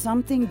 There is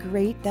something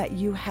great that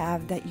you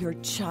have that your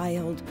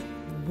child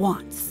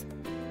wants.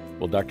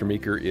 Well, Dr.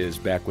 Meeker is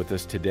back with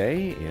us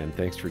today, and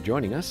thanks for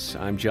joining us.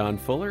 I'm John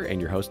Fuller, and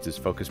your host is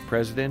Focus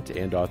President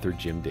and author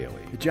Jim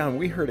Daly. John,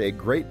 we heard a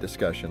great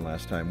discussion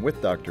last time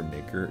with Dr.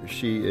 Meeker.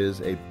 She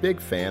is a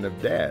big fan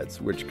of dads,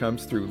 which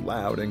comes through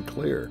loud and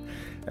clear.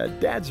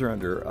 Dads are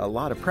under a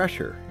lot of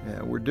pressure.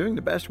 We're doing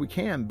the best we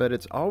can, but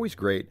it's always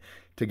great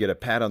to get a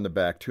pat on the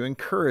back to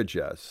encourage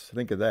us.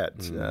 Think of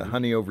that,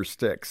 honey over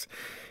sticks.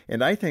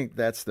 And I think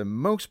that's the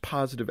most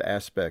positive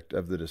aspect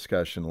of the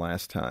discussion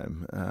last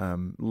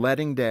time,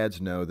 letting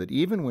dads know that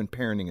even when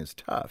parenting is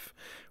tough,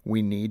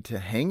 we need to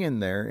hang in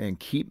there and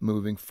keep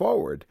moving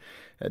forward.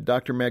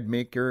 Dr. Meg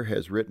Meeker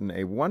has written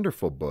a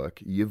wonderful book,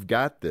 You've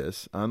Got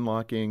This,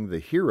 Unlocking the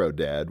Hero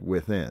Dad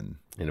Within.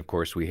 And of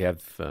course, we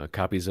have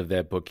copies of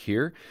that book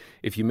here.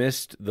 If you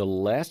missed the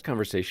last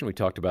conversation, we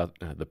talked about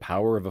the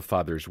power of a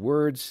father's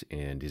words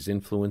and his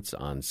influence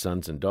on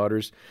sons and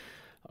daughters.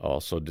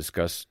 Also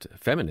discussed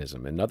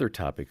feminism and other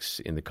topics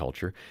in the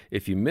culture.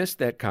 If you missed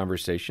that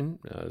conversation,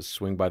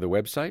 swing by the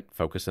website,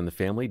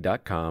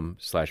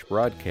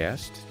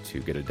 focusonthefamily.com/broadcast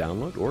to get a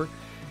download, or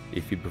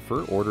if you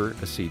prefer, order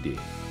a CD.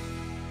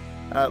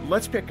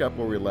 Let's pick up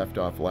where we left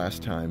off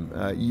last time.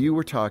 You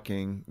were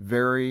talking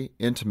very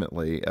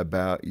intimately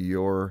about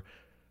your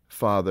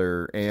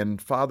father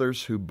and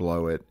fathers who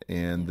blow it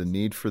and the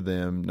need for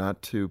them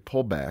not to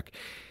pull back.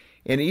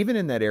 And even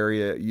in that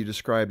area, you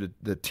described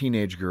the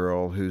teenage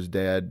girl whose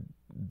dad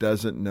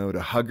doesn't know to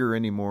hug her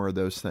anymore,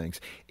 those things.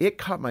 It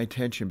caught my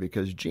attention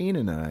because Jean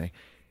and I,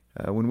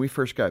 when we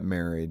first got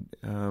married,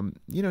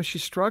 she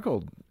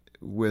struggled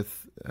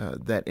with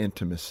that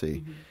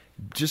intimacy. Mm-hmm.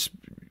 Just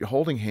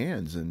holding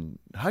hands and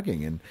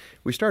hugging. And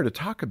we started to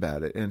talk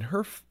about it. And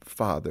her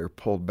father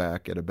pulled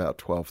back at about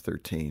 12,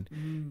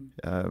 13.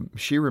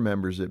 She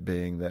remembers it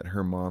being that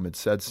her mom had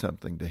said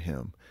something to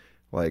him,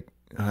 like,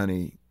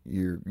 honey,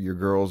 your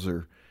girls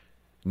are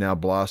now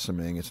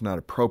blossoming. It's not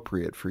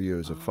appropriate for you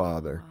as a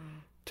father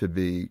to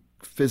be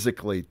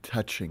physically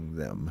touching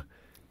them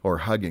or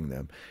hugging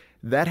them.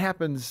 That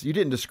happens, you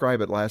didn't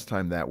describe it last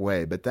time that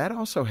way, but that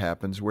also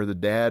happens where the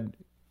dad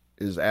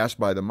is asked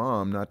by the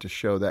mom not to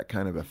show that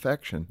kind of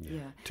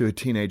affection to a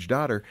teenage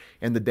daughter,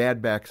 and the dad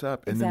backs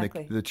up, and then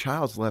the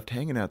child's left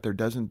hanging out there.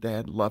 Doesn't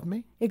dad love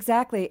me?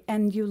 Exactly.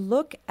 And you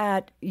look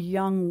at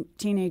young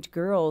teenage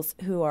girls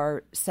who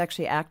are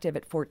sexually active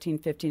at 14,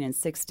 15, and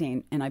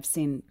 16, and I've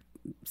seen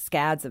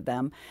scads of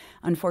them,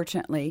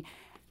 unfortunately,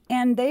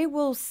 and they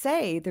will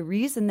say the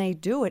reason they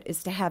do it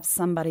is to have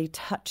somebody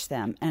touch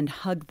them and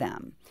hug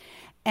them.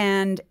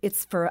 And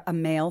it's for a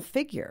male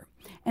figure.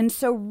 And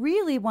so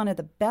really one of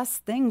the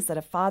best things that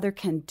a father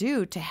can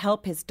do to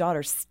help his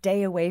daughter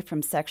stay away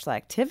from sexual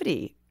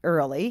activity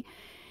early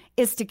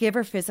is to give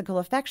her physical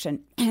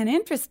affection. And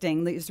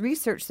interesting, there's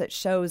research that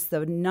shows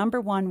the number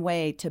one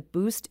way to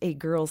boost a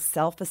girl's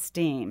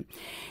self-esteem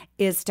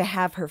is to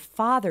have her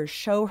father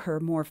show her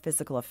more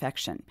physical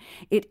affection.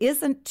 It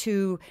isn't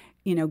to,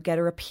 get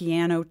her a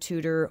piano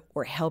tutor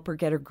or help her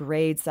get her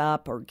grades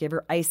up or give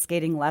her ice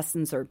skating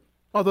lessons or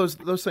those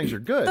things are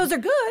good. Those are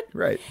good.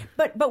 Right.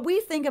 But we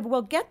think of,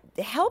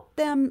 help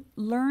them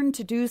learn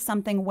to do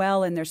something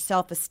well and their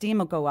self-esteem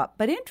will go up.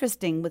 But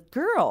interesting, with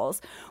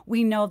girls,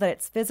 we know that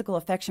it's physical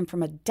affection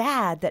from a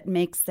dad that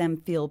makes them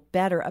feel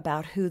better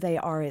about who they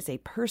are as a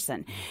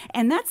person.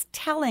 And that's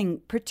telling,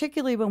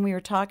 particularly when we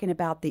were talking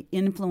about the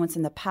influence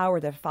and the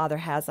power that a father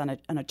has on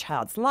a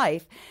child's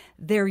life.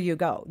 There you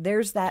go.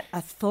 There's that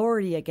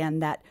authority again,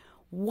 that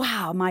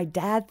wow, my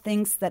dad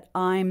thinks that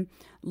I'm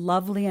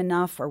lovely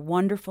enough or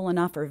wonderful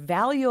enough or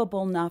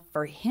valuable enough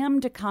for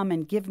him to come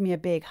and give me a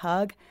big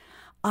hug.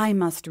 I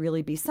must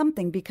really be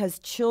something, because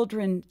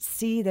children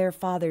see their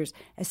fathers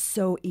as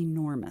so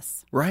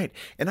enormous. Right.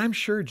 And I'm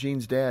sure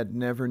Jean's dad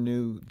never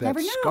knew that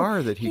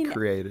scar that he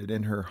created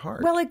in her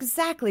heart. Well,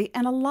 exactly.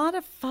 And a lot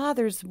of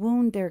fathers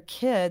wound their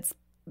kids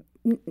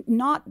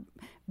not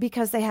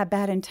because they have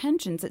bad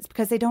intentions. It's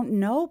because they don't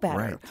know better.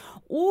 Right.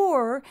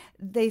 Or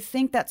they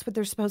think that's what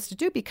they're supposed to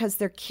do because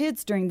their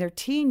kids during their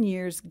teen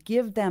years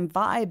give them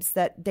vibes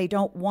that they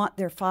don't want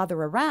their father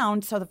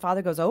around. So the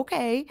father goes,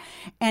 okay,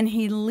 and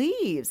he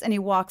leaves and he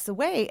walks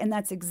away. And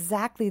that's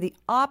exactly the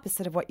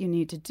opposite of what you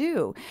need to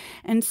do.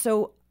 And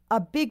so a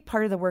big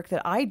part of the work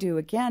that I do,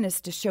 again, is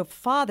to show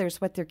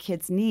fathers what their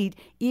kids need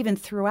even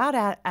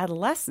throughout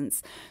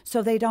adolescence,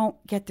 so they don't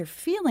get their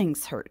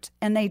feelings hurt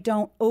and they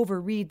don't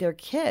overread their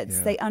kids.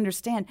 Yeah. They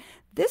understand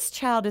this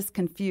child is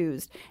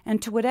confused,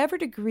 and to whatever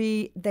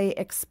degree they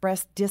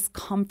express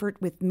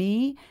discomfort with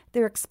me,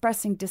 they're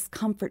expressing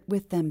discomfort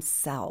with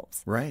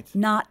themselves, right?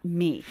 Not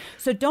me.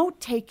 So don't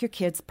take your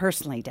kids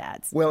personally,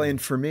 dads. Well,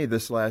 and for me,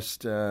 this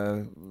last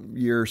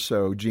year or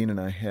so, Jean and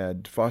I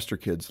had foster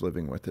kids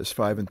living with us,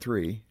 5 and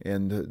 3,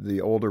 and the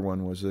older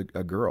one was a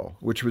girl,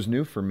 which was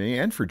new for me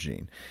and for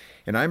Jean.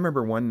 And I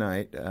remember one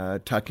night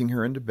tucking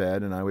her into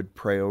bed, and I would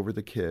pray over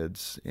the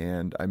kids.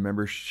 And I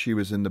remember she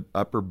was in the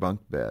upper bunk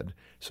bed,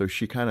 so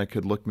she kind of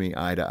could look me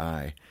eye to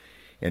eye.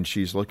 And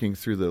she's looking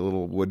through the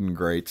little wooden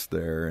grates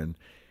there, and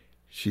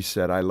she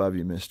said, "I love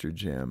you, Mr.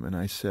 Jim." And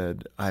I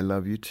said, "I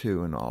love you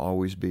too, and I'll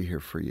always be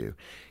here for you."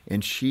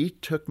 And she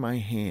took my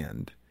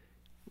hand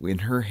in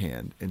her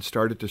hand and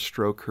started to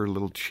stroke her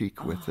little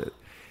cheek with it.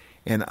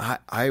 And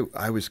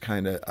I was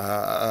kind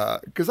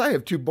of, because I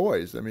have 2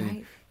 boys. I mean,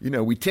 right.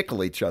 We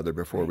tickle each other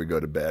before we go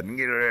to bed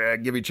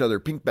and give each other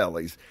pink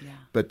bellies. Yeah.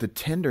 But the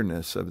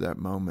tenderness of that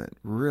moment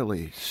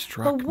really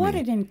struck me. But what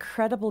an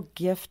incredible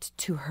gift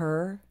to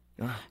her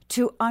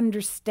to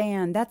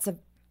understand. That's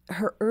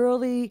her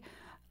early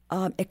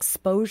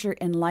exposure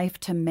in life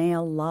to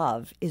male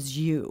love is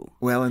you.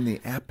 Well, and the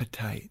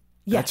appetite.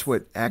 Yes. That's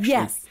what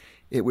actually,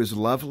 it was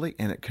lovely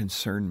and it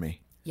concerned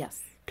me.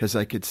 Yes. Because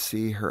I could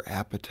see her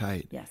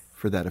appetite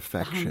for that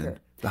affection.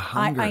 The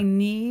hunger. I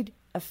need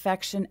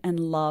affection and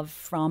love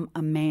from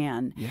a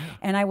man. Yeah.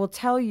 And I will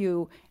tell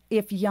you,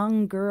 if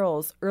young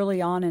girls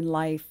early on in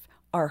life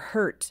are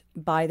hurt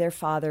by their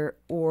father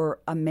or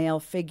a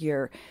male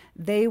figure,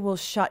 they will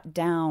shut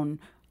down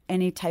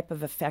any type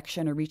of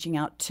affection or reaching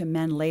out to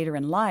men later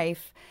in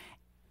life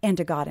and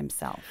to God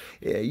himself.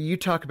 You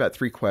talk about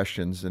 3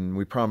 questions, and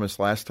we promised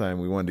last time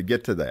we wanted to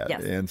get to that.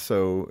 Yes. And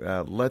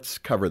so let's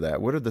cover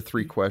that. What are the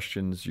 3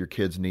 questions your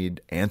kids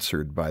need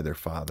answered by their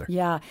father?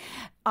 Yeah.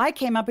 I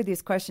came up with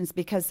these questions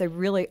because they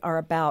really are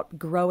about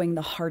growing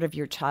the heart of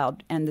your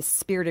child and the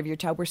spirit of your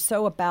child. We're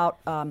so about,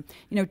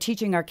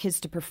 teaching our kids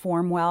to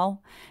perform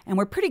well, and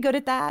we're pretty good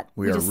at that.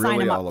 We are just really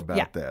sign them all up.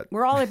 about that.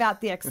 We're all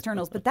about the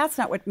externals, but that's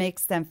not what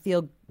makes them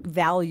feel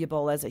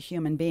valuable as a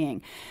human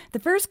being. The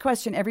first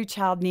question every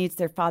child needs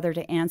their father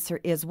to answer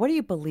is, "What do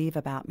you believe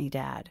about me,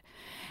 Dad?"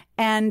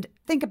 And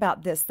think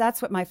about this.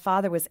 That's what my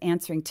father was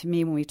answering to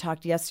me when we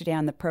talked yesterday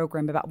on the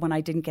program about when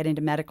I didn't get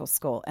into medical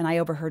school. And I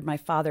overheard my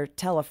father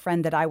tell a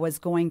friend that I was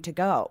going to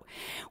go.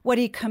 What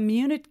he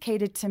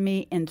communicated to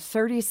me in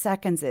 30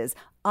 seconds is,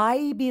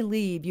 "I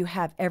believe you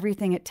have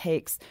everything it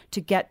takes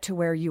to get to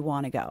where you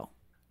want to go."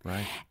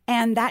 Right.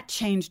 And that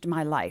changed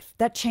my life.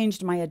 That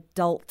changed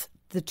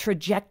the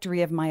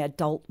trajectory of my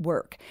adult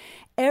work.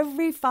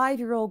 Every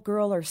 5-year-old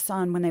girl or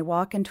son, when they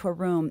walk into a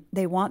room,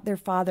 they want their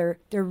father,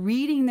 they're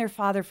reading their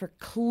father for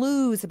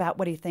clues about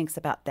what he thinks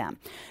about them.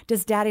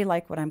 Does daddy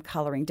like what I'm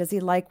coloring? Does he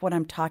like what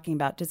I'm talking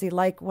about? Does he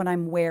like what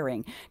I'm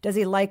wearing? Does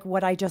he like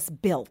what I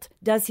just built?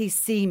 Does he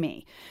see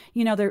me?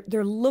 You know,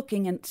 they're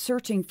looking and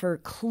searching for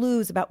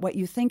clues about what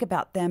you think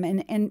about them.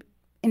 And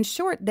in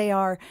short, they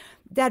are,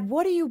 Dad,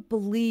 what do you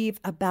believe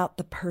about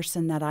the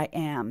person that I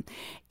am?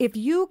 If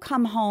you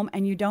come home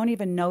and you don't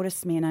even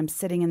notice me and I'm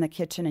sitting in the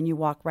kitchen and you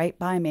walk right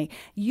by me,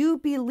 you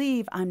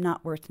believe I'm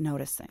not worth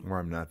noticing. Or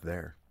I'm not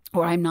there.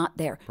 Or I'm not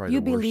there. Probably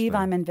You the worst believe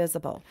thing. I'm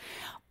invisible.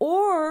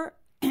 Or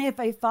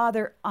if a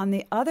father on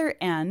the other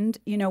end,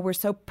 you know, we're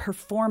so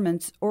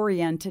performance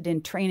oriented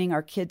in training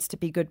our kids to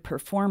be good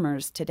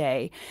performers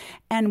today,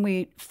 and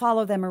we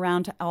follow them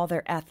around to all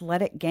their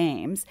athletic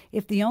games.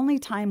 If the only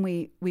time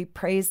we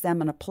praise them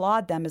and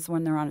applaud them is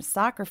when they're on a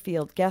soccer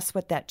field, guess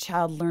what that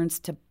child learns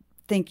to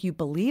think you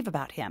believe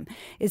about him?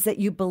 Is that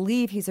you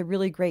believe he's a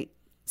really great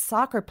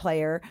soccer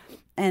player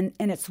and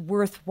it's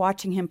worth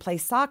watching him play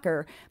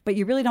soccer, but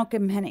you really don't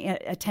give him any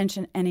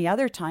attention any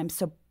other time.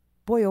 So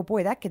boy, oh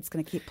boy, that kid's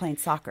going to keep playing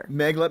soccer.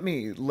 Meg, let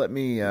me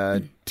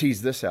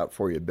tease this out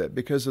for you a bit.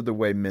 Because of the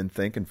way men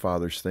think and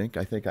fathers think,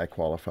 I think I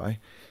qualify.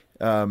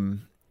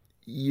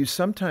 You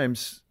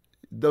sometimes,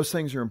 those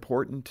things are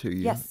important to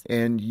you. Yes.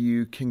 And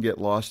you can get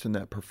lost in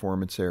that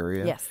performance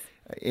area. Yes.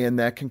 And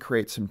that can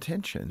create some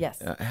tension.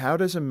 Yes. How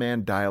does a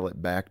man dial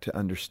it back to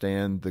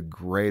understand the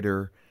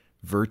greater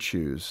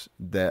virtues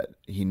that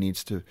he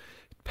needs to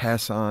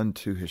pass on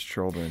to his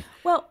children?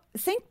 Well,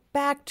 think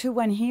back to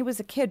when he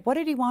was a kid. What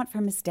did he want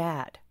from his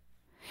dad?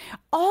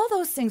 All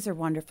those things are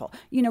wonderful.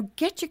 You know,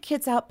 get your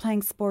kids out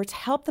playing sports,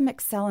 help them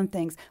excel in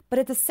things. But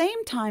at the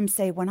same time,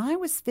 say, when I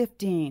was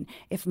 15,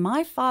 if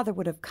my father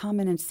would have come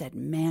in and said,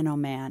 man, oh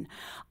man,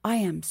 I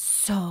am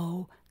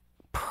so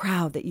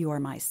proud that you are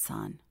my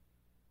son.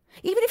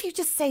 Even if you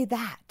just say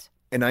that.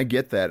 And I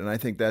get that, and I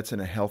think that's in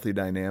a healthy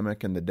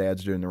dynamic, and the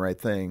dad's doing the right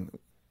thing.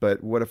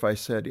 But what if I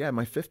said, yeah,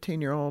 my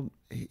 15-year-old,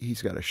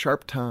 he's got a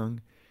sharp tongue.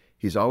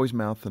 He's always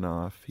mouthing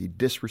off. He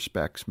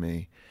disrespects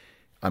me.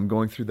 I'm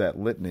going through that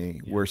litany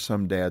where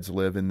some dads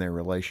live in their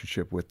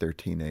relationship with their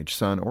teenage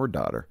son or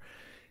daughter.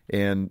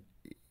 And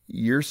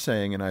you're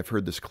saying, and I've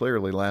heard this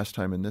clearly last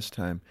time and this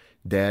time,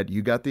 Dad,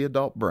 you got the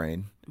adult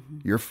brain.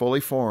 Mm-hmm. You're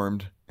fully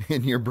formed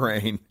in your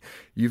brain.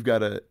 You've got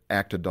to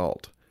act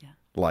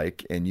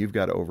adult-like, and you've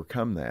got to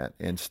overcome that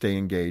and stay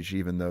engaged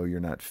even though you're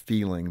not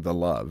feeling the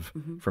love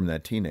from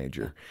that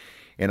teenager.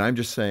 And I'm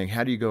just saying,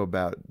 how do you go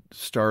about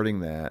starting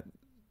that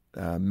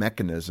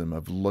mechanism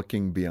of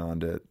looking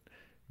beyond it,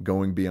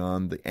 going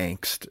beyond the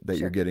angst that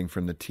you're getting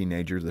from the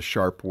teenager, the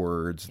sharp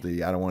words,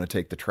 the I don't want to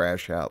take the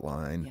trash out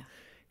line. Yeah.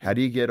 How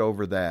do you get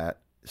over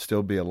that,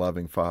 still be a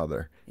loving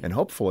father, and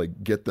hopefully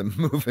get them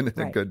moving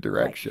in a good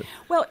direction?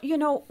 Right. Well, you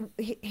know,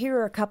 here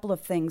are a couple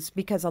of things,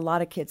 because a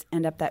lot of kids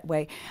end up that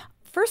way.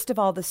 First of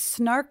all, the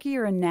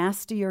snarkier and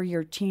nastier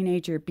your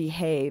teenager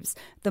behaves,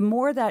 the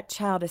more that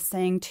child is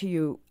saying to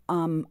you,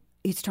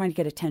 he's trying to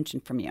get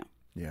attention from you.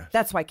 Yes.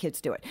 That's why kids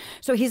do it.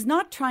 So he's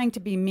not trying to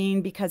be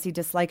mean because he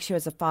dislikes you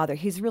as a father.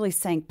 He's really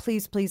saying,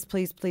 please, please,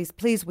 please, please,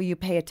 please, will you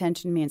pay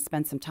attention to me and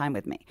spend some time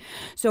with me?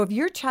 So if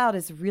your child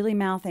is really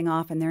mouthing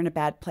off and they're in a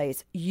bad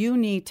place, you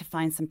need to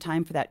find some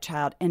time for that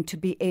child and to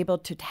be able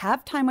to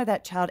have time with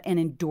that child and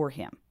endure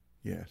him.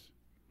 Yes.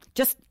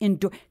 Just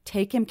endure.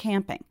 Take him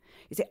camping.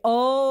 You say,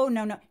 oh,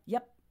 no.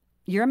 Yep.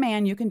 You're a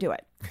man, you can do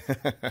it.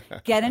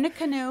 Get in a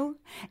canoe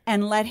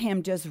and let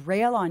him just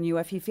rail on you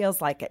if he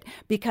feels like it,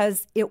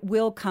 because it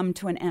will come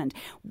to an end.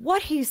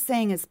 What he's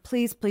saying is,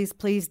 please, please,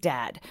 please,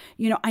 Dad,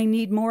 you know, I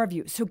need more of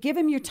you. So give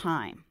him your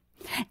time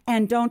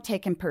and don't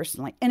take him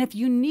personally. And if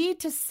you need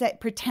to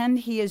pretend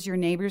he is your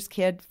neighbor's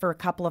kid for a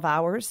couple of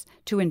hours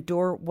to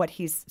endure what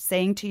he's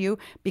saying to you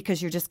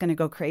because you're just going to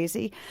go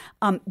crazy,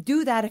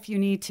 do that if you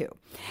need to.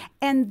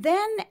 And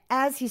then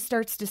as he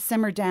starts to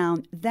simmer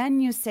down, then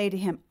you say to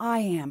him, I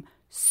am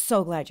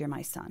so glad you're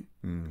my son.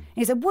 And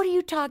he said, what are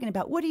you talking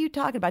about? What are you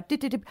talking about?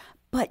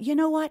 But you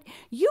know what?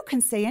 You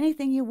can say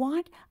anything you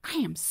want. I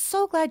am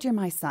so glad you're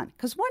my son,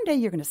 because one day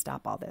you're going to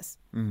stop all this.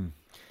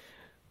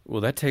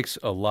 Well, that takes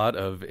a lot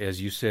of,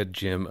 as you said,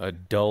 Jim,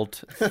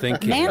 adult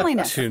thinking.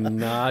 Manliness. To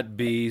not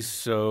be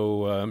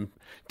so,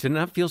 to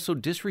not feel so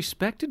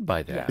disrespected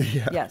by that.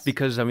 Yeah. Yes.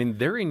 Because, I mean,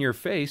 they're in your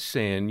face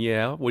saying,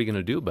 yeah, what are you going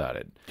to do about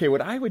it? Okay,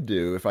 what I would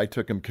do if I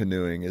took him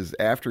canoeing is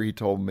after he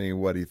told me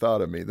what he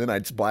thought of me, then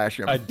I'd splash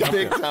him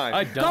big time.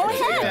 I'd Go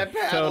ahead.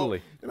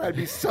 Totally. And I'd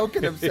be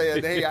soaking him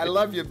saying, hey, I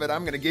love you, but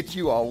I'm going to get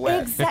you all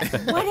wet.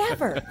 Exactly.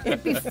 Whatever.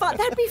 It'd be fun.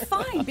 That'd be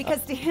fine,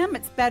 because to him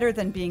it's better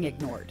than being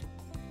ignored.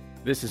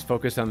 This is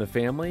Focus on the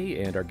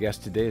Family, and our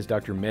guest today is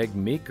Dr. Meg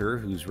Meeker,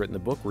 who's written the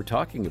book we're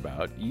talking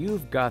about,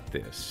 You've Got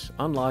This,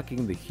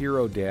 Unlocking the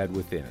Hero Dad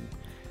Within.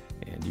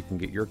 And you can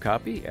get your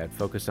copy at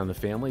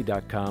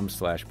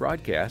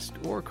focusonthefamily.com/broadcast,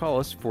 or call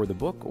us for the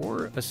book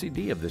or a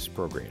CD of this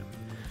program.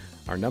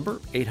 Our number,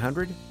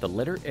 800, the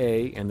letter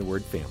A, and the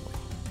word family.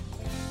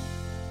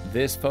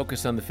 This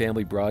Focus on the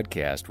Family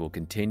broadcast will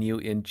continue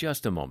in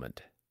just a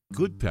moment.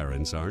 Good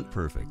parents aren't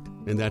perfect,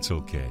 and that's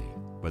okay.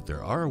 But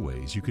there are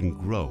ways you can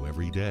grow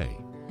every day.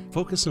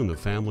 Focus on the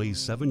Family's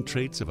 7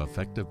 Traits of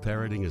Effective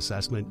Parenting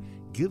assessment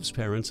gives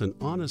parents an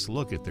honest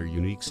look at their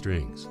unique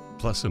strengths,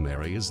 plus some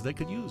areas that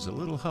could use a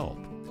little help.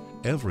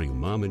 Every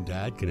mom and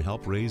dad can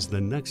help raise the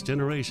next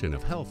generation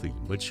of healthy,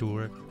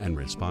 mature, and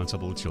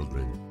responsible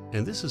children.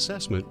 And this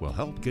assessment will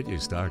help get you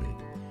started.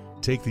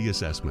 Take the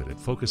assessment at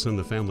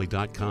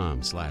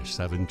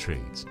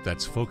focusonthefamily.com/7traits.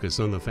 That's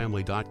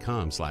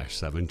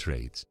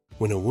focusonthefamily.com/7traits.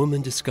 When a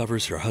woman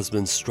discovers her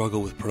husband's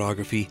struggle with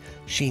pornography,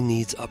 she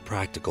needs a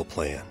practical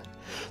plan.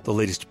 The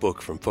latest book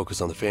from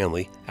Focus on the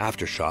Family,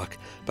 Aftershock,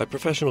 by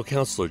professional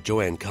counselor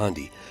Joanne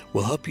Condi,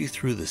 will help you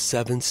through the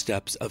 7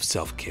 steps of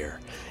self-care,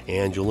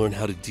 and you'll learn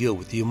how to deal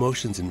with the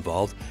emotions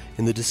involved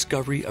in the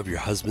discovery of your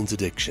husband's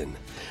addiction.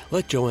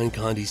 Let Joanne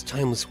Condi's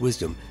timeless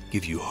wisdom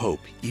give you hope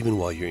even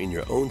while you're in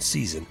your own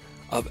season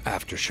of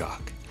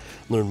Aftershock.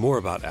 Learn more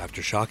about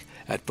Aftershock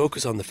at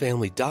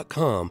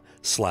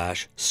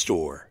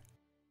focusonthefamily.com/store.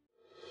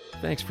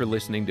 Thanks for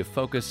listening to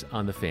Focus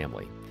on the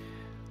Family.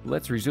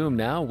 Let's resume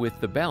now with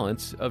the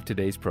balance of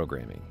today's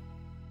programming.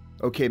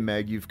 Okay,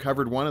 Meg, you've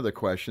covered one of the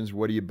questions.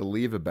 What do you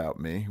believe about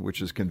me? Which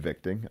is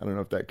convicting. I don't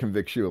know if that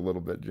convicts you a little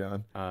bit,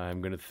 John.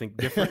 I'm going to think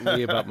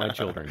differently about my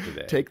children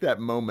today. Take that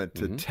moment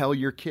to tell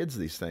your kids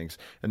these things.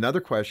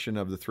 Another question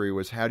of the 3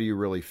 was, how do you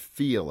really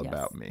feel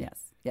about me?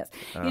 Yes.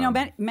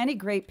 Many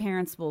great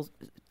parents will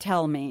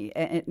tell me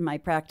in my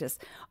practice,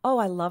 oh,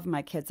 I love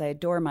my kids, I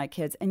adore my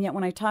kids. And yet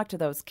when I talk to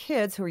those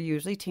kids who are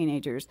usually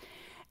teenagers,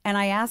 and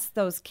I ask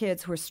those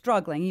kids who are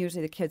struggling,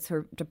 usually the kids who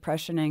are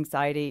depression,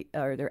 anxiety,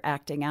 or they're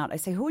acting out, I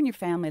say, who in your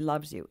family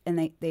loves you?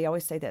 And they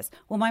always say this,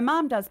 well, my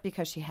mom does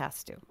because she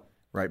has to.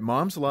 Right.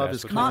 Mom's love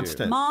is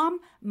constant.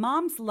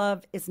 Mom's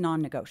love is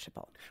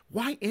non-negotiable.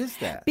 Why is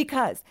that?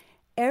 Because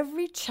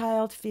every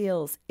child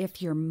feels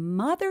if your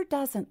mother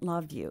doesn't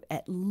love you,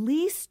 at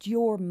least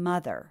your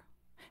mother,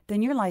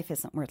 then your life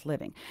isn't worth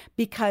living,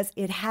 because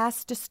it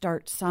has to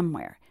start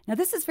somewhere. Now,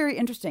 this is very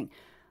interesting,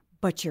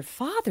 but your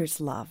father's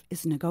love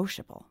is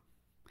negotiable.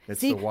 It's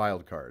the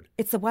wild card.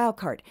 It's the wild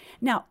card.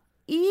 Now,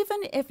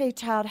 even if a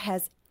child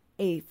has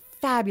a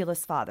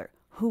fabulous father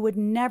who would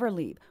never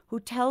leave, who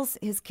tells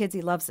his kids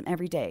he loves them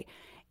every day,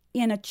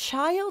 in a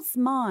child's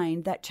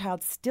mind, that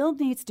child still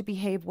needs to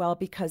behave well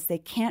because they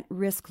can't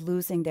risk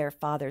losing their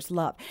father's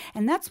love.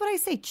 And that's what I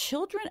say.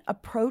 Children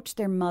approach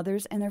their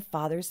mothers and their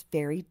fathers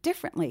very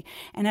differently.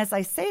 And as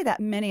I say that,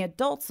 many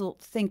adults will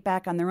think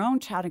back on their own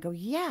child and go,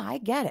 yeah, I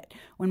get it.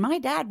 When my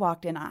dad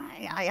walked in,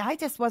 I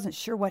just wasn't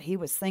sure what he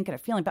was thinking or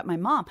feeling. But my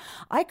mom,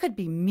 I could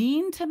be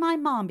mean to my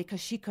mom because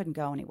she couldn't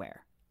go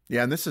anywhere.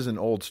 Yeah, and this is an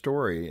old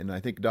story, and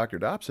I think Dr.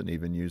 Dobson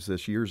even used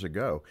this years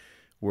ago,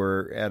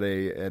 where at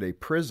a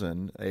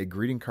prison, a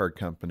greeting card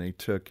company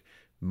took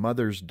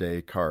Mother's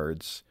Day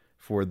cards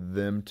for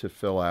them to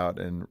fill out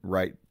and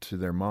write to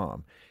their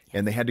mom.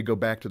 And they had to go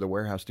back to the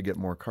warehouse to get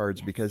more cards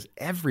because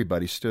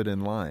everybody stood in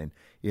line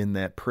in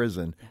that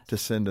prison to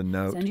send a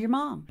note Send your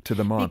mom. to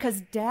the mom.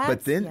 Because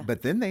dads...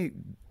 But then they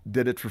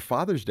did it for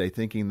Father's Day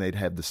thinking they'd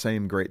have the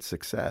same great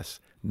success.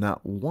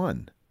 Not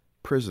one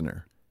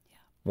prisoner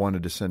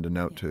wanted to send a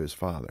note to his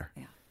father.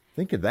 Yeah.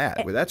 Think of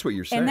that. That's what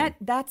you're saying. And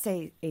that's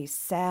a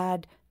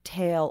sad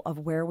tale of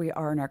where we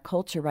are in our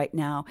culture right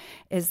now,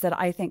 is that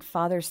I think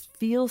fathers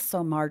feel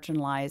so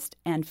marginalized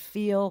and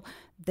feel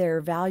their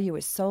value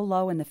is so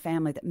low in the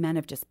family that men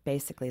have just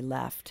basically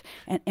left.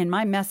 And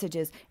my message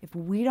is, if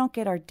we don't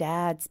get our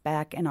dads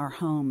back in our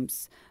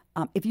homes,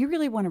 if you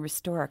really want to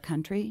restore our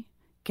country,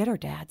 get our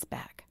dads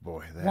back.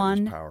 Boy, that is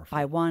powerful.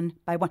 One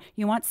by one.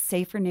 You want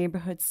safer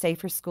neighborhoods,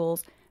 safer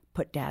schools,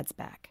 put dads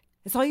back.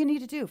 That's all you need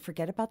to do.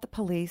 Forget about the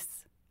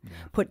police. Yeah.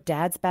 Put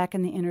dads back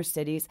in the inner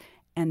cities,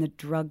 and the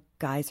drug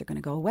guys are going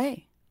to go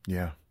away.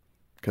 Yeah,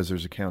 because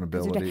there's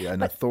accountability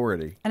and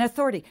authority. An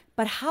authority.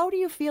 But how do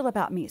you feel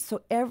about me? So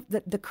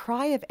the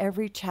cry of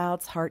every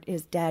child's heart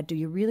is, Dad, do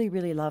you really,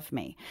 really love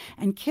me?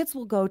 And kids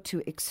will go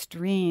to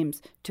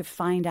extremes to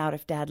find out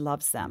if Dad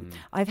loves them.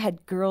 I've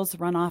had girls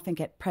run off and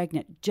get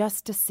pregnant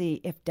just to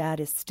see if Dad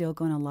is still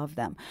going to love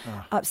them.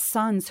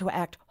 Sons who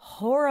act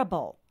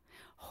horrible,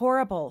 who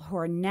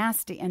are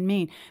nasty and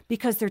mean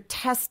because they're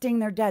testing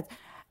their dads.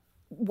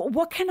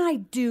 What can I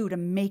do to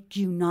make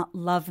you not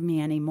love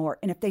me anymore?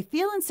 And if they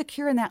feel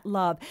insecure in that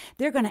love,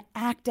 they're going to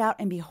act out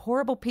and be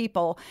horrible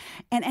people.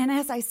 And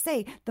as I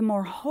say, the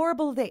more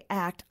horrible they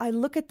act, I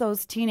look at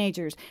those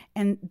teenagers,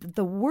 and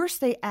the worse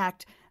they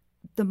act,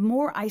 the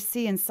more I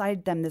see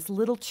inside them this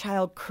little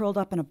child curled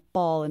up in a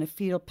ball in a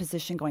fetal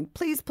position going,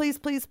 please, please,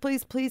 please,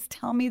 please, please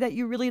tell me that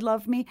you really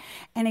love me.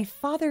 And a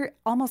father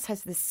almost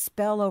has this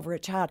spell over a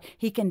child.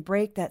 He can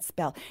break that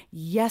spell.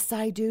 Yes,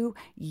 I do.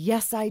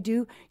 Yes, I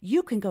do.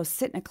 You can go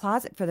sit in a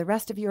closet for the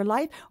rest of your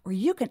life, or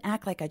you can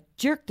act like a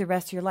jerk the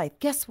rest of your life.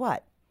 Guess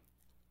what?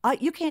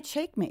 You can't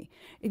shake me.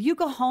 If you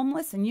go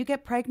homeless and you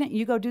get pregnant and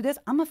you go do this,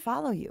 I'm going to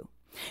follow you.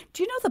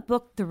 Do you know the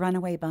book, The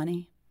Runaway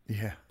Bunny?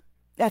 Yeah.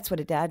 That's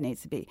what a dad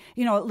needs to be.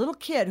 You know, a little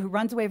kid who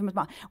runs away from his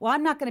mom. Well,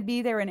 I'm not going to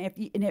be there, and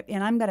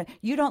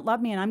you don't love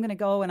me, and I'm going to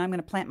go and I'm going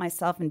to plant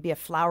myself and be a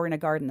flower in a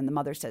garden. And the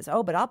mother says,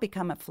 oh, but I'll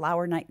become a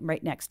flower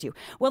right next to you.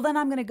 Well, then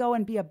I'm going to go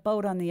and be a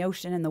boat on the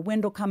ocean, and the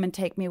wind will come and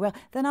take me. Well,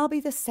 then I'll be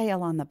the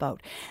sail on the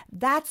boat.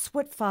 That's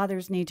what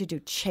fathers need to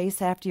do.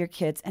 Chase after your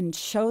kids and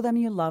show them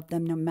you love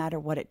them no matter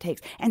what it takes.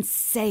 And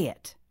say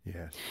it.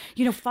 Yes.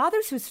 You know,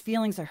 fathers whose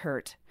feelings are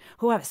hurt,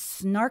 who have a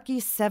snarky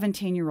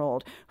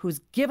 17-year-old who's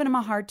giving them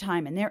a hard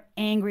time and they're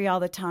angry all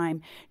the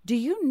time. Do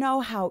you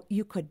know how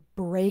you could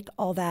break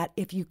all that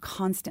if you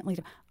constantly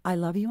do, I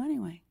love you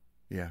anyway.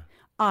 Yeah.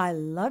 I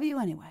love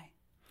you anyway.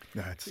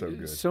 That's so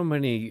good. So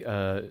many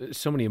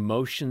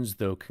emotions,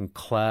 though, can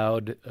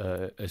cloud,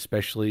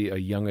 especially a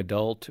young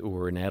adult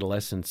or an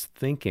adolescent's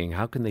thinking.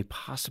 How can they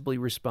possibly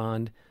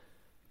respond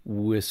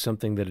with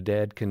something that a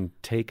dad can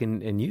take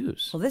and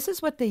use? Well, this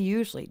is what they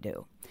usually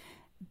do.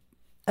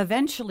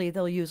 Eventually,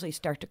 they'll usually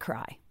start to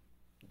cry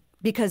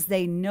because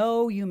they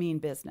know you mean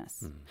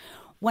business.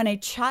 When a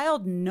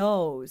child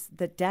knows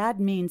that dad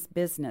means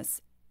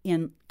business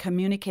in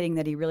communicating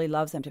that he really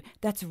loves them,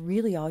 that's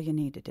really all you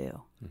need to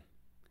do.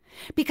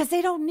 Because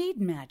they don't need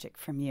magic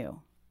from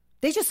you.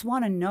 They just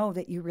want to know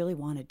that you really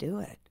want to do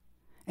it.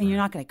 And you're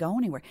not going to go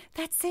anywhere.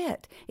 That's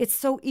it. It's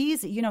so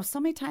easy. You know, so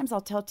many times I'll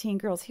tell teen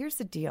girls, here's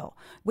the deal.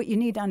 What you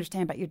need to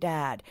understand about your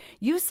dad.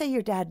 You say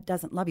your dad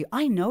doesn't love you.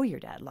 I know your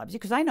dad loves you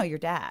because I know your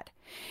dad.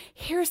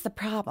 Here's the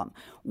problem.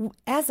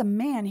 As a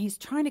man, he's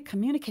trying to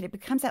communicate.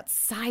 It comes out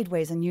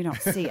sideways and you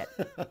don't see it.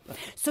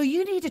 So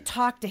you need to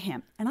talk to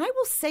him. And I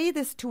will say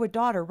this to a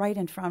daughter right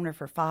in front of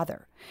her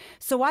father.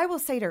 So I will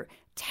say to her,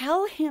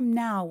 tell him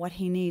now what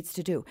he needs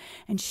to do.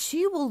 And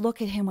she will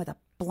look at him with a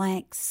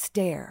blank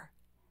stare.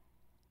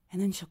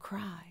 And then she'll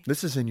cry.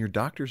 This is in your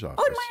doctor's office.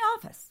 Oh, in my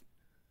office.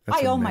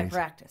 That's I own my amazing.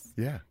 practice.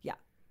 Yeah. Yeah.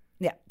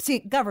 Yeah. See,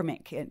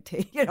 government can't,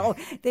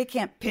 they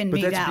can't pin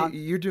me down.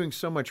 You're doing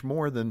so much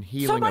more than So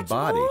healing much a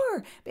body.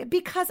 more.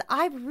 Because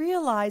I've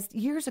realized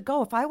years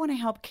ago, if I want to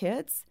help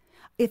kids,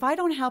 if I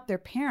don't help their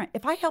parent,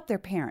 if I help their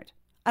parent,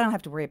 I don't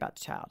have to worry about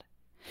the child.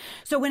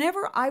 So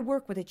whenever I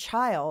work with a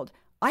child,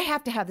 I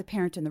have to have the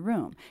parent in the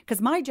room because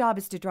my job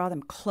is to draw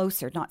them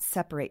closer, not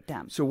separate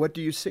them. So what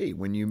do you see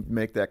when you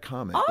make that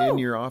comment Oh, in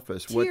your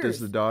office? What does tears.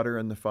 the daughter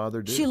and the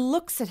father do? She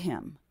looks at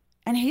him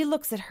and he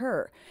looks at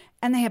her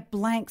and they have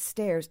blank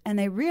stares and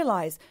they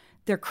realize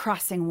they're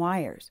crossing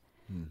wires.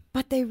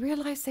 But they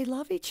realize they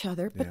love each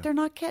other, but they're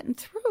not getting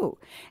through.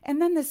 And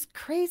then this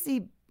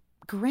crazy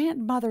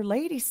grandmother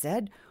lady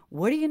said,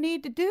 what do you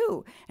need to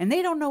do? And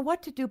they don't know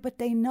what to do, but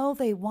they know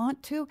they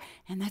want to,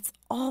 and that's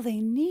all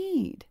they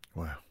need.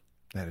 Wow.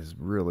 That is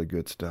really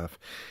good stuff.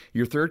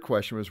 Your third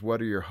question was,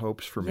 what are your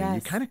hopes for me? Yes.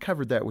 You kind of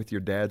covered that with your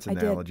dad's I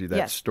did. analogy, that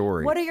Yes.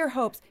 story. What are your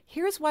hopes?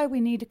 Here's why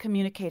we need to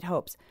communicate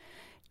hopes.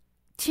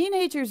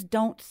 Teenagers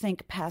don't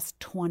think past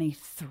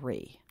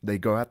 23. They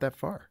go out that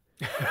far.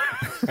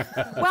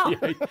 Well,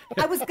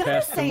 I was going to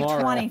Past say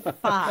tomorrow.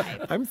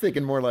 25. I'm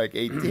thinking more like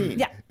 18.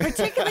 Yeah,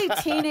 particularly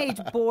teenage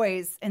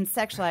boys in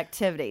sexual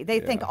activity. They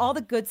think all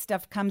the good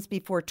stuff comes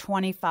before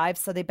 25,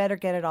 so they better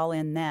get it all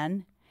in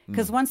then.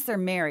 Because once they're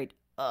married,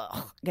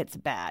 it gets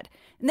bad.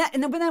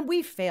 And then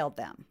we failed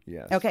them.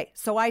 Yes. Okay,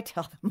 so I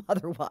tell them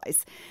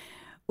otherwise,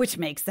 which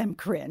makes them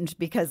cringe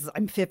because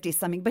I'm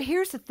 50-something. But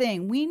here's the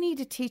thing. We need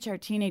to teach our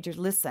teenagers,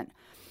 listen,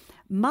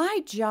 my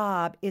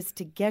job is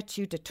to get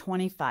you to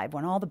 25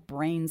 when all the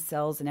brain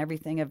cells and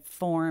everything have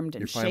formed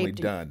and You're finally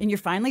shaped. done. And you're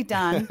finally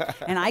done.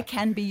 And I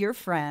can be your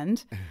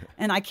friend.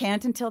 And I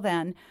can't until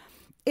then.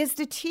 Is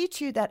to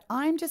teach you that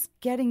I'm just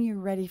getting you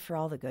ready for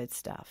all the good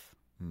stuff.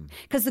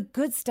 Because the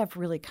good stuff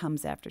really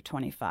comes after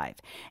 25.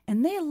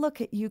 And they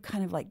look at you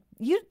kind of like,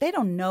 they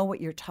don't know what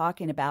you're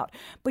talking about.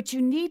 But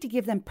you need to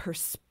give them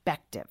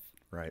perspective.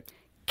 Right.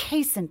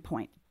 Case in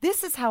point,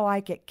 this is how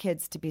I get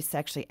kids to be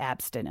sexually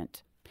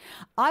abstinent.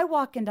 I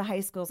walk into high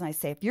schools and I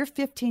say, if you're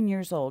 15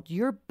 years old,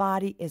 your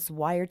body is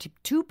wired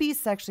to be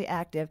sexually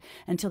active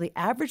until the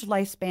average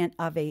lifespan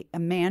of a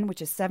man,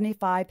 which is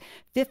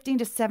 15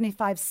 to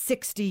 75,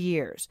 60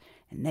 years.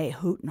 And they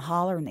hoot and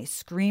holler and they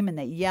scream and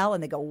they yell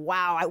and they go,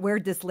 wow,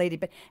 where'd this lady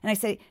be? And I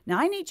say, now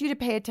I need you to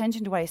pay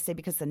attention to what I say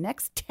because the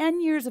next 10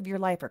 years of your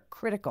life are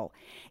critical.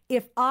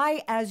 If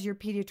I, as your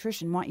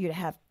pediatrician, want you to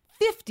have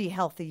 50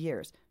 healthy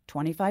years,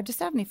 25 to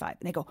 75.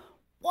 And they go,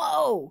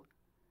 whoa.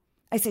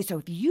 I say, so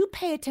if you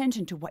pay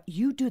attention to what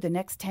you do the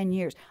next 10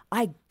 years,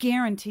 I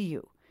guarantee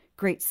you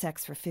great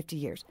sex for 50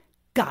 years.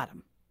 Got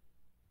them.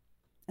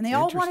 And they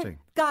all want it.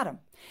 Got them.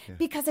 Yeah.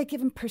 Because I give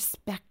them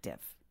perspective.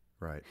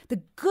 Right.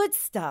 The good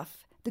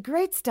stuff, the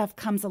great stuff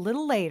comes a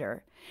little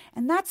later.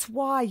 And that's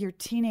why your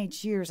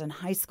teenage years in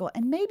high school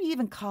and maybe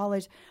even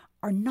college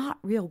are not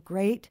real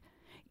great.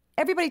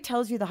 Everybody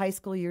tells you the high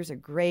school years are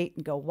great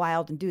and go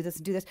wild and do this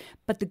and do this.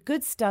 But the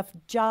good stuff,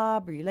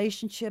 job,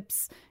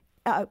 relationships,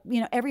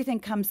 everything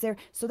comes there.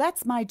 So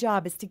that's my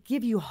job, is to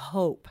give you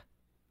hope.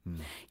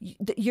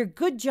 Your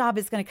good job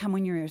is going to come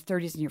when you're in your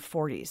 30s and your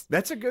 40s.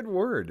 That's a good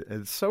word.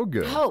 It's so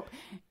good. Hope.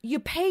 You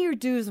pay your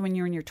dues when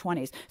you're in your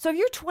 20s. So if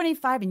you're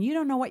 25 and you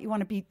don't know what you want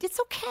to be, it's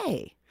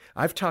okay.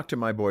 I've talked to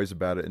my boys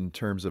about it in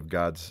terms of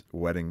God's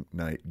wedding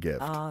night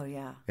gift. Oh,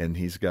 yeah. And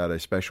he's got a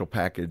special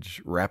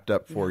package wrapped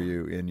up for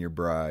you in your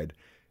bride,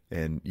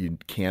 and you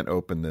can't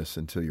open this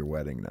until your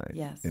wedding night.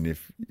 Yes. And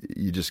if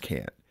you just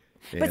can't.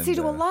 But see,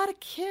 to a lot of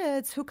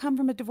kids who come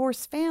from a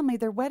divorced family,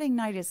 their wedding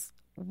night is,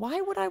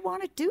 why would I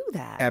want to do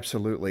that?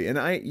 Absolutely. And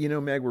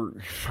Meg, we're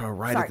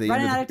right at the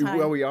running end out of time.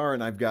 Well, we are,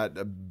 and I've got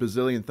a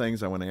bazillion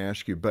things I want to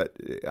ask you, but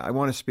I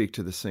want to speak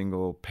to the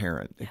single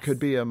parent. Yes. It could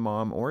be a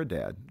mom or a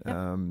dad.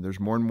 Yep. There's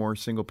more and more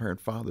single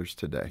parent fathers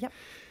today. Yep.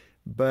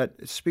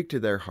 But speak to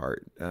their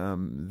heart.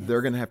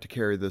 They're going to have to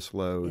carry this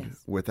load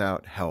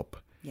without help.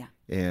 Yeah.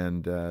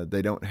 And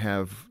they don't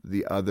have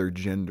the other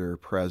gender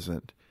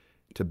present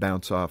to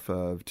bounce off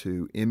of,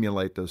 to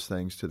emulate those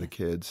things to the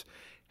kids.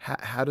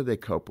 How do they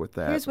cope with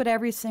that? Here's what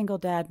every single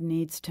dad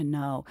needs to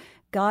know.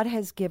 God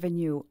has given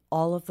you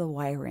all of the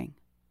wiring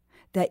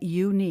that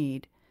you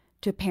need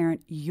to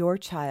parent your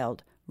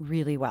child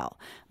really well.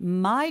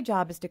 My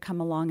job is to come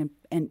along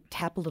and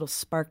tap a little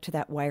spark to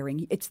that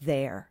wiring. It's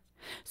there.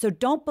 So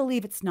don't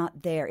believe it's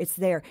not there. It's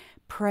there.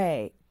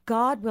 Pray.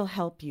 God will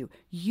help you.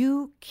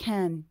 You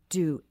can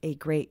do a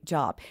great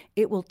job.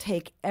 It will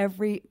take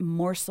every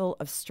morsel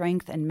of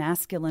strength and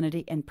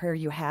masculinity and prayer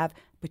you have,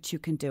 but you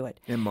can do it.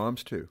 And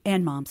moms too.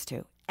 And moms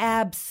too.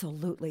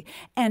 Absolutely.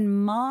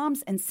 And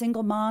moms and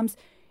single moms,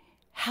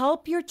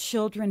 help your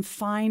children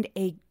find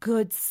a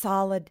good,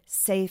 solid,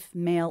 safe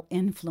male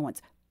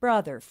influence.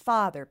 Brother,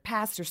 father,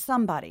 pastor,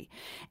 somebody.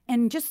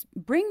 And just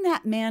bring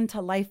that man to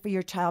life for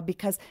your child,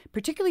 because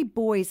particularly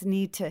boys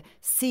need to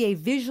see a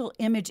visual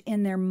image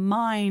in their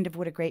mind of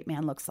what a great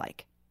man looks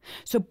like.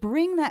 So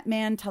bring that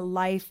man to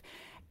life.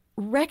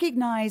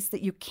 Recognize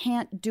that you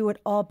can't do it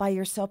all by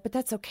yourself, but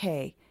that's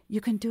okay. You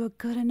can do a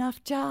good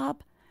enough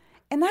job.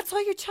 And that's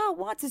all your child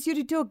wants, is you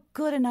to do a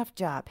good enough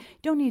job. You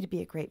don't need to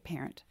be a great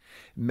parent.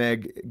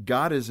 Meg,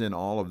 God is in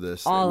all of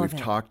this that we've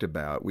talked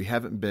about. We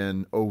haven't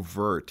been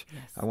overt.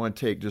 Yes. I want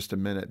to take just a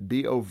minute.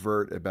 Be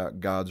overt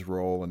about God's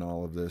role in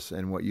all of this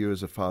and what you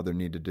as a father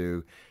need to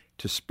do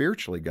to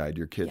spiritually guide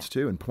your kids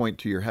too, and point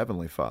to your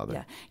Heavenly Father.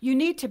 Yeah. You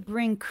need to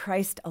bring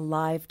Christ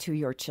alive to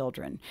your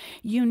children.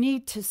 You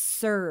need to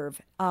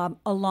serve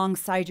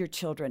alongside your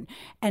children.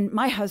 And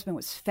my husband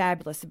was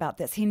fabulous about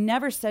this. He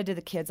never said to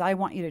the kids, I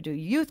want you to do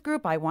youth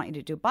group, I want you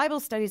to do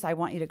Bible studies, I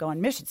want you to go on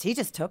missions. He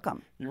just took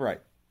them. You're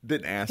right.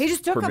 Didn't ask He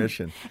just took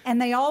permission. them.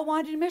 And they all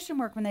wanted mission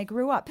work when they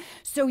grew up.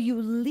 So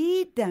you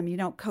lead them, you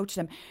don't coach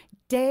them.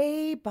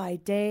 Day by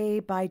day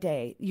by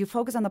day. You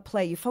focus on the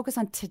play, you focus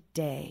on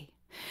today.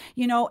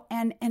 You know,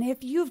 and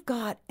if you've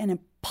got an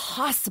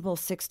impossible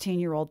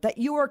 16-year-old that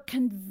you are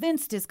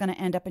convinced is going to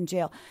end up in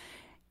jail,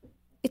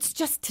 it's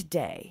just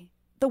today.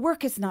 The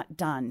work is not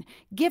done.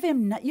 Give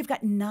him, you've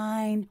got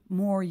 9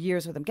 more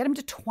years with him. Get him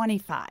to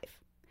 25.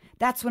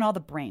 That's when all the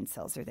brain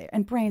cells are there.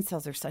 And brain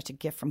cells are such a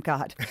gift from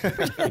God,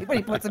 particularly when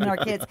he puts them in our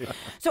kids.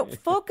 So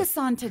focus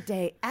on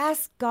today.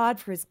 Ask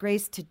God for his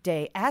grace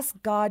today. Ask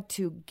God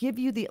to give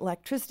you the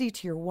electricity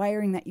to your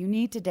wiring that you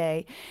need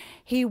today.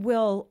 He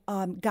will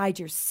guide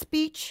your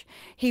speech.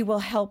 He will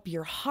help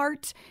your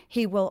heart.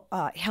 He will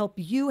help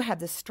you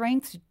have the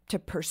strength to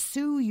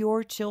pursue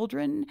your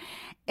children.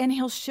 And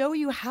he'll show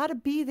you how to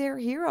be their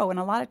hero. And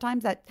a lot of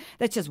times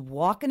that's just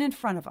walking in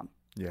front of them.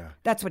 Yeah.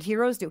 That's what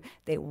heroes do.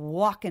 They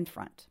walk in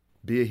front.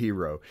 Be a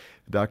hero.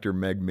 Dr.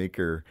 Meg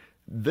Meeker,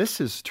 this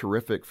is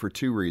terrific for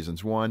 2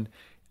 reasons. One,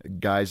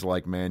 guys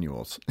like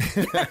manuals.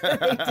 They do,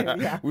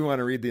 yeah. We want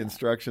to read the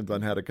instructions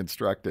on how to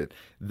construct it.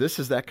 This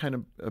is that kind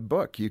of a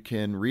book. You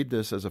can read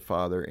this as a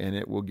father, and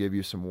it will give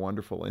you some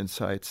wonderful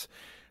insights.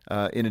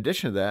 In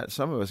addition to that,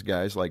 some of us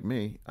guys like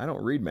me, I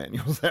don't read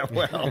manuals that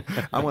well.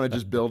 I want to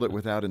just build it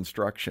without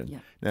instruction. Yeah.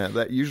 Now,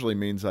 that usually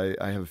means I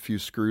have a few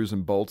screws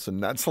and bolts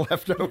and nuts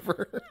left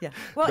over. Yeah.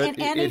 Well, but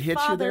and any it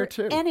hits father, you there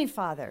too. Any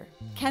father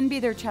can be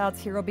their child's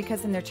hero,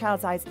 because in their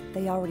child's eyes,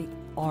 they already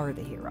are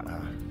the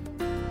hero.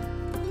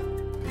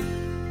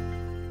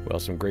 Well,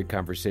 some great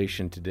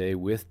conversation today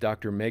with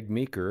Dr. Meg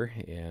Meeker,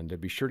 and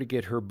be sure to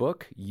get her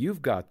book,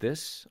 You've Got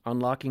This,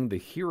 Unlocking the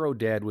Hero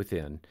Dad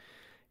Within.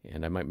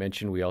 And I might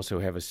mention we also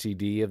have a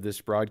CD of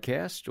this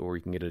broadcast, or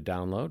you can get a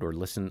download or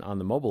listen on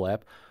the mobile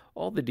app.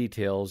 All the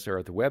details are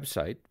at the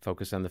website,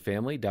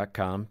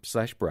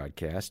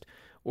 focusonthefamily.com/broadcast,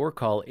 or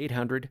call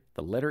 800,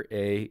 the letter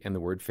A, and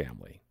the word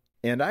family.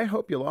 And I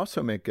hope you'll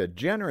also make a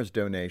generous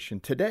donation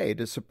today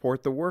to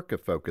support the work of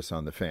Focus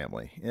on the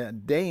Family.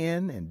 Day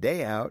in and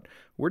day out,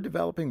 we're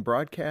developing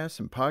broadcasts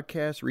and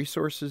podcast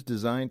resources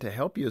designed to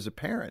help you as a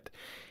parent.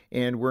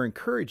 And we're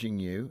encouraging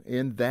you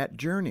in that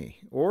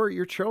journey, or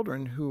your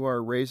children who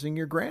are raising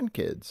your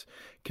grandkids.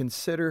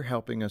 Consider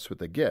helping us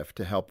with a gift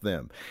to help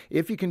them.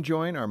 If you can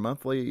join our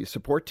monthly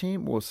support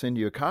team, we'll send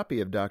you a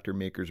copy of Dr.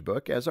 Meeker's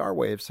book as our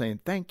way of saying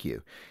thank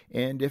you.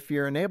 And if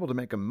you're unable to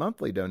make a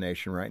monthly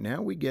donation right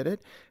now, we get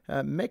it.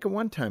 Make a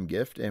one-time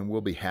gift, and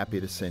we'll be happy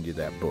to send you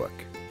that book.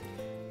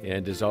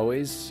 And as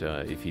always,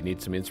 if you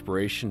need some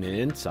inspiration and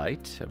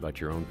insight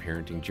about your own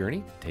parenting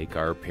journey, take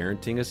our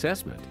parenting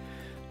assessment.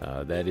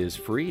 That is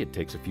free. It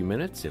takes a few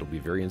minutes. It'll be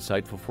very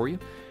insightful for you.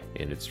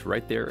 and it's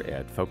right there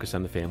at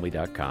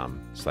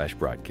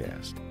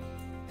focusonthefamily.com/broadcast.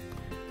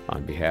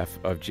 On behalf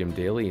of Jim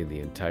Daly and the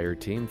entire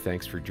team,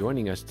 thanks for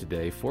joining us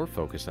today for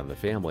Focus on the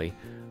Family.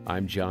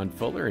 I'm John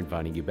Fuller,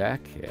 inviting you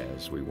back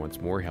as we once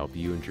more help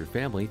you and your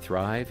family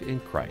thrive in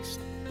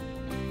Christ.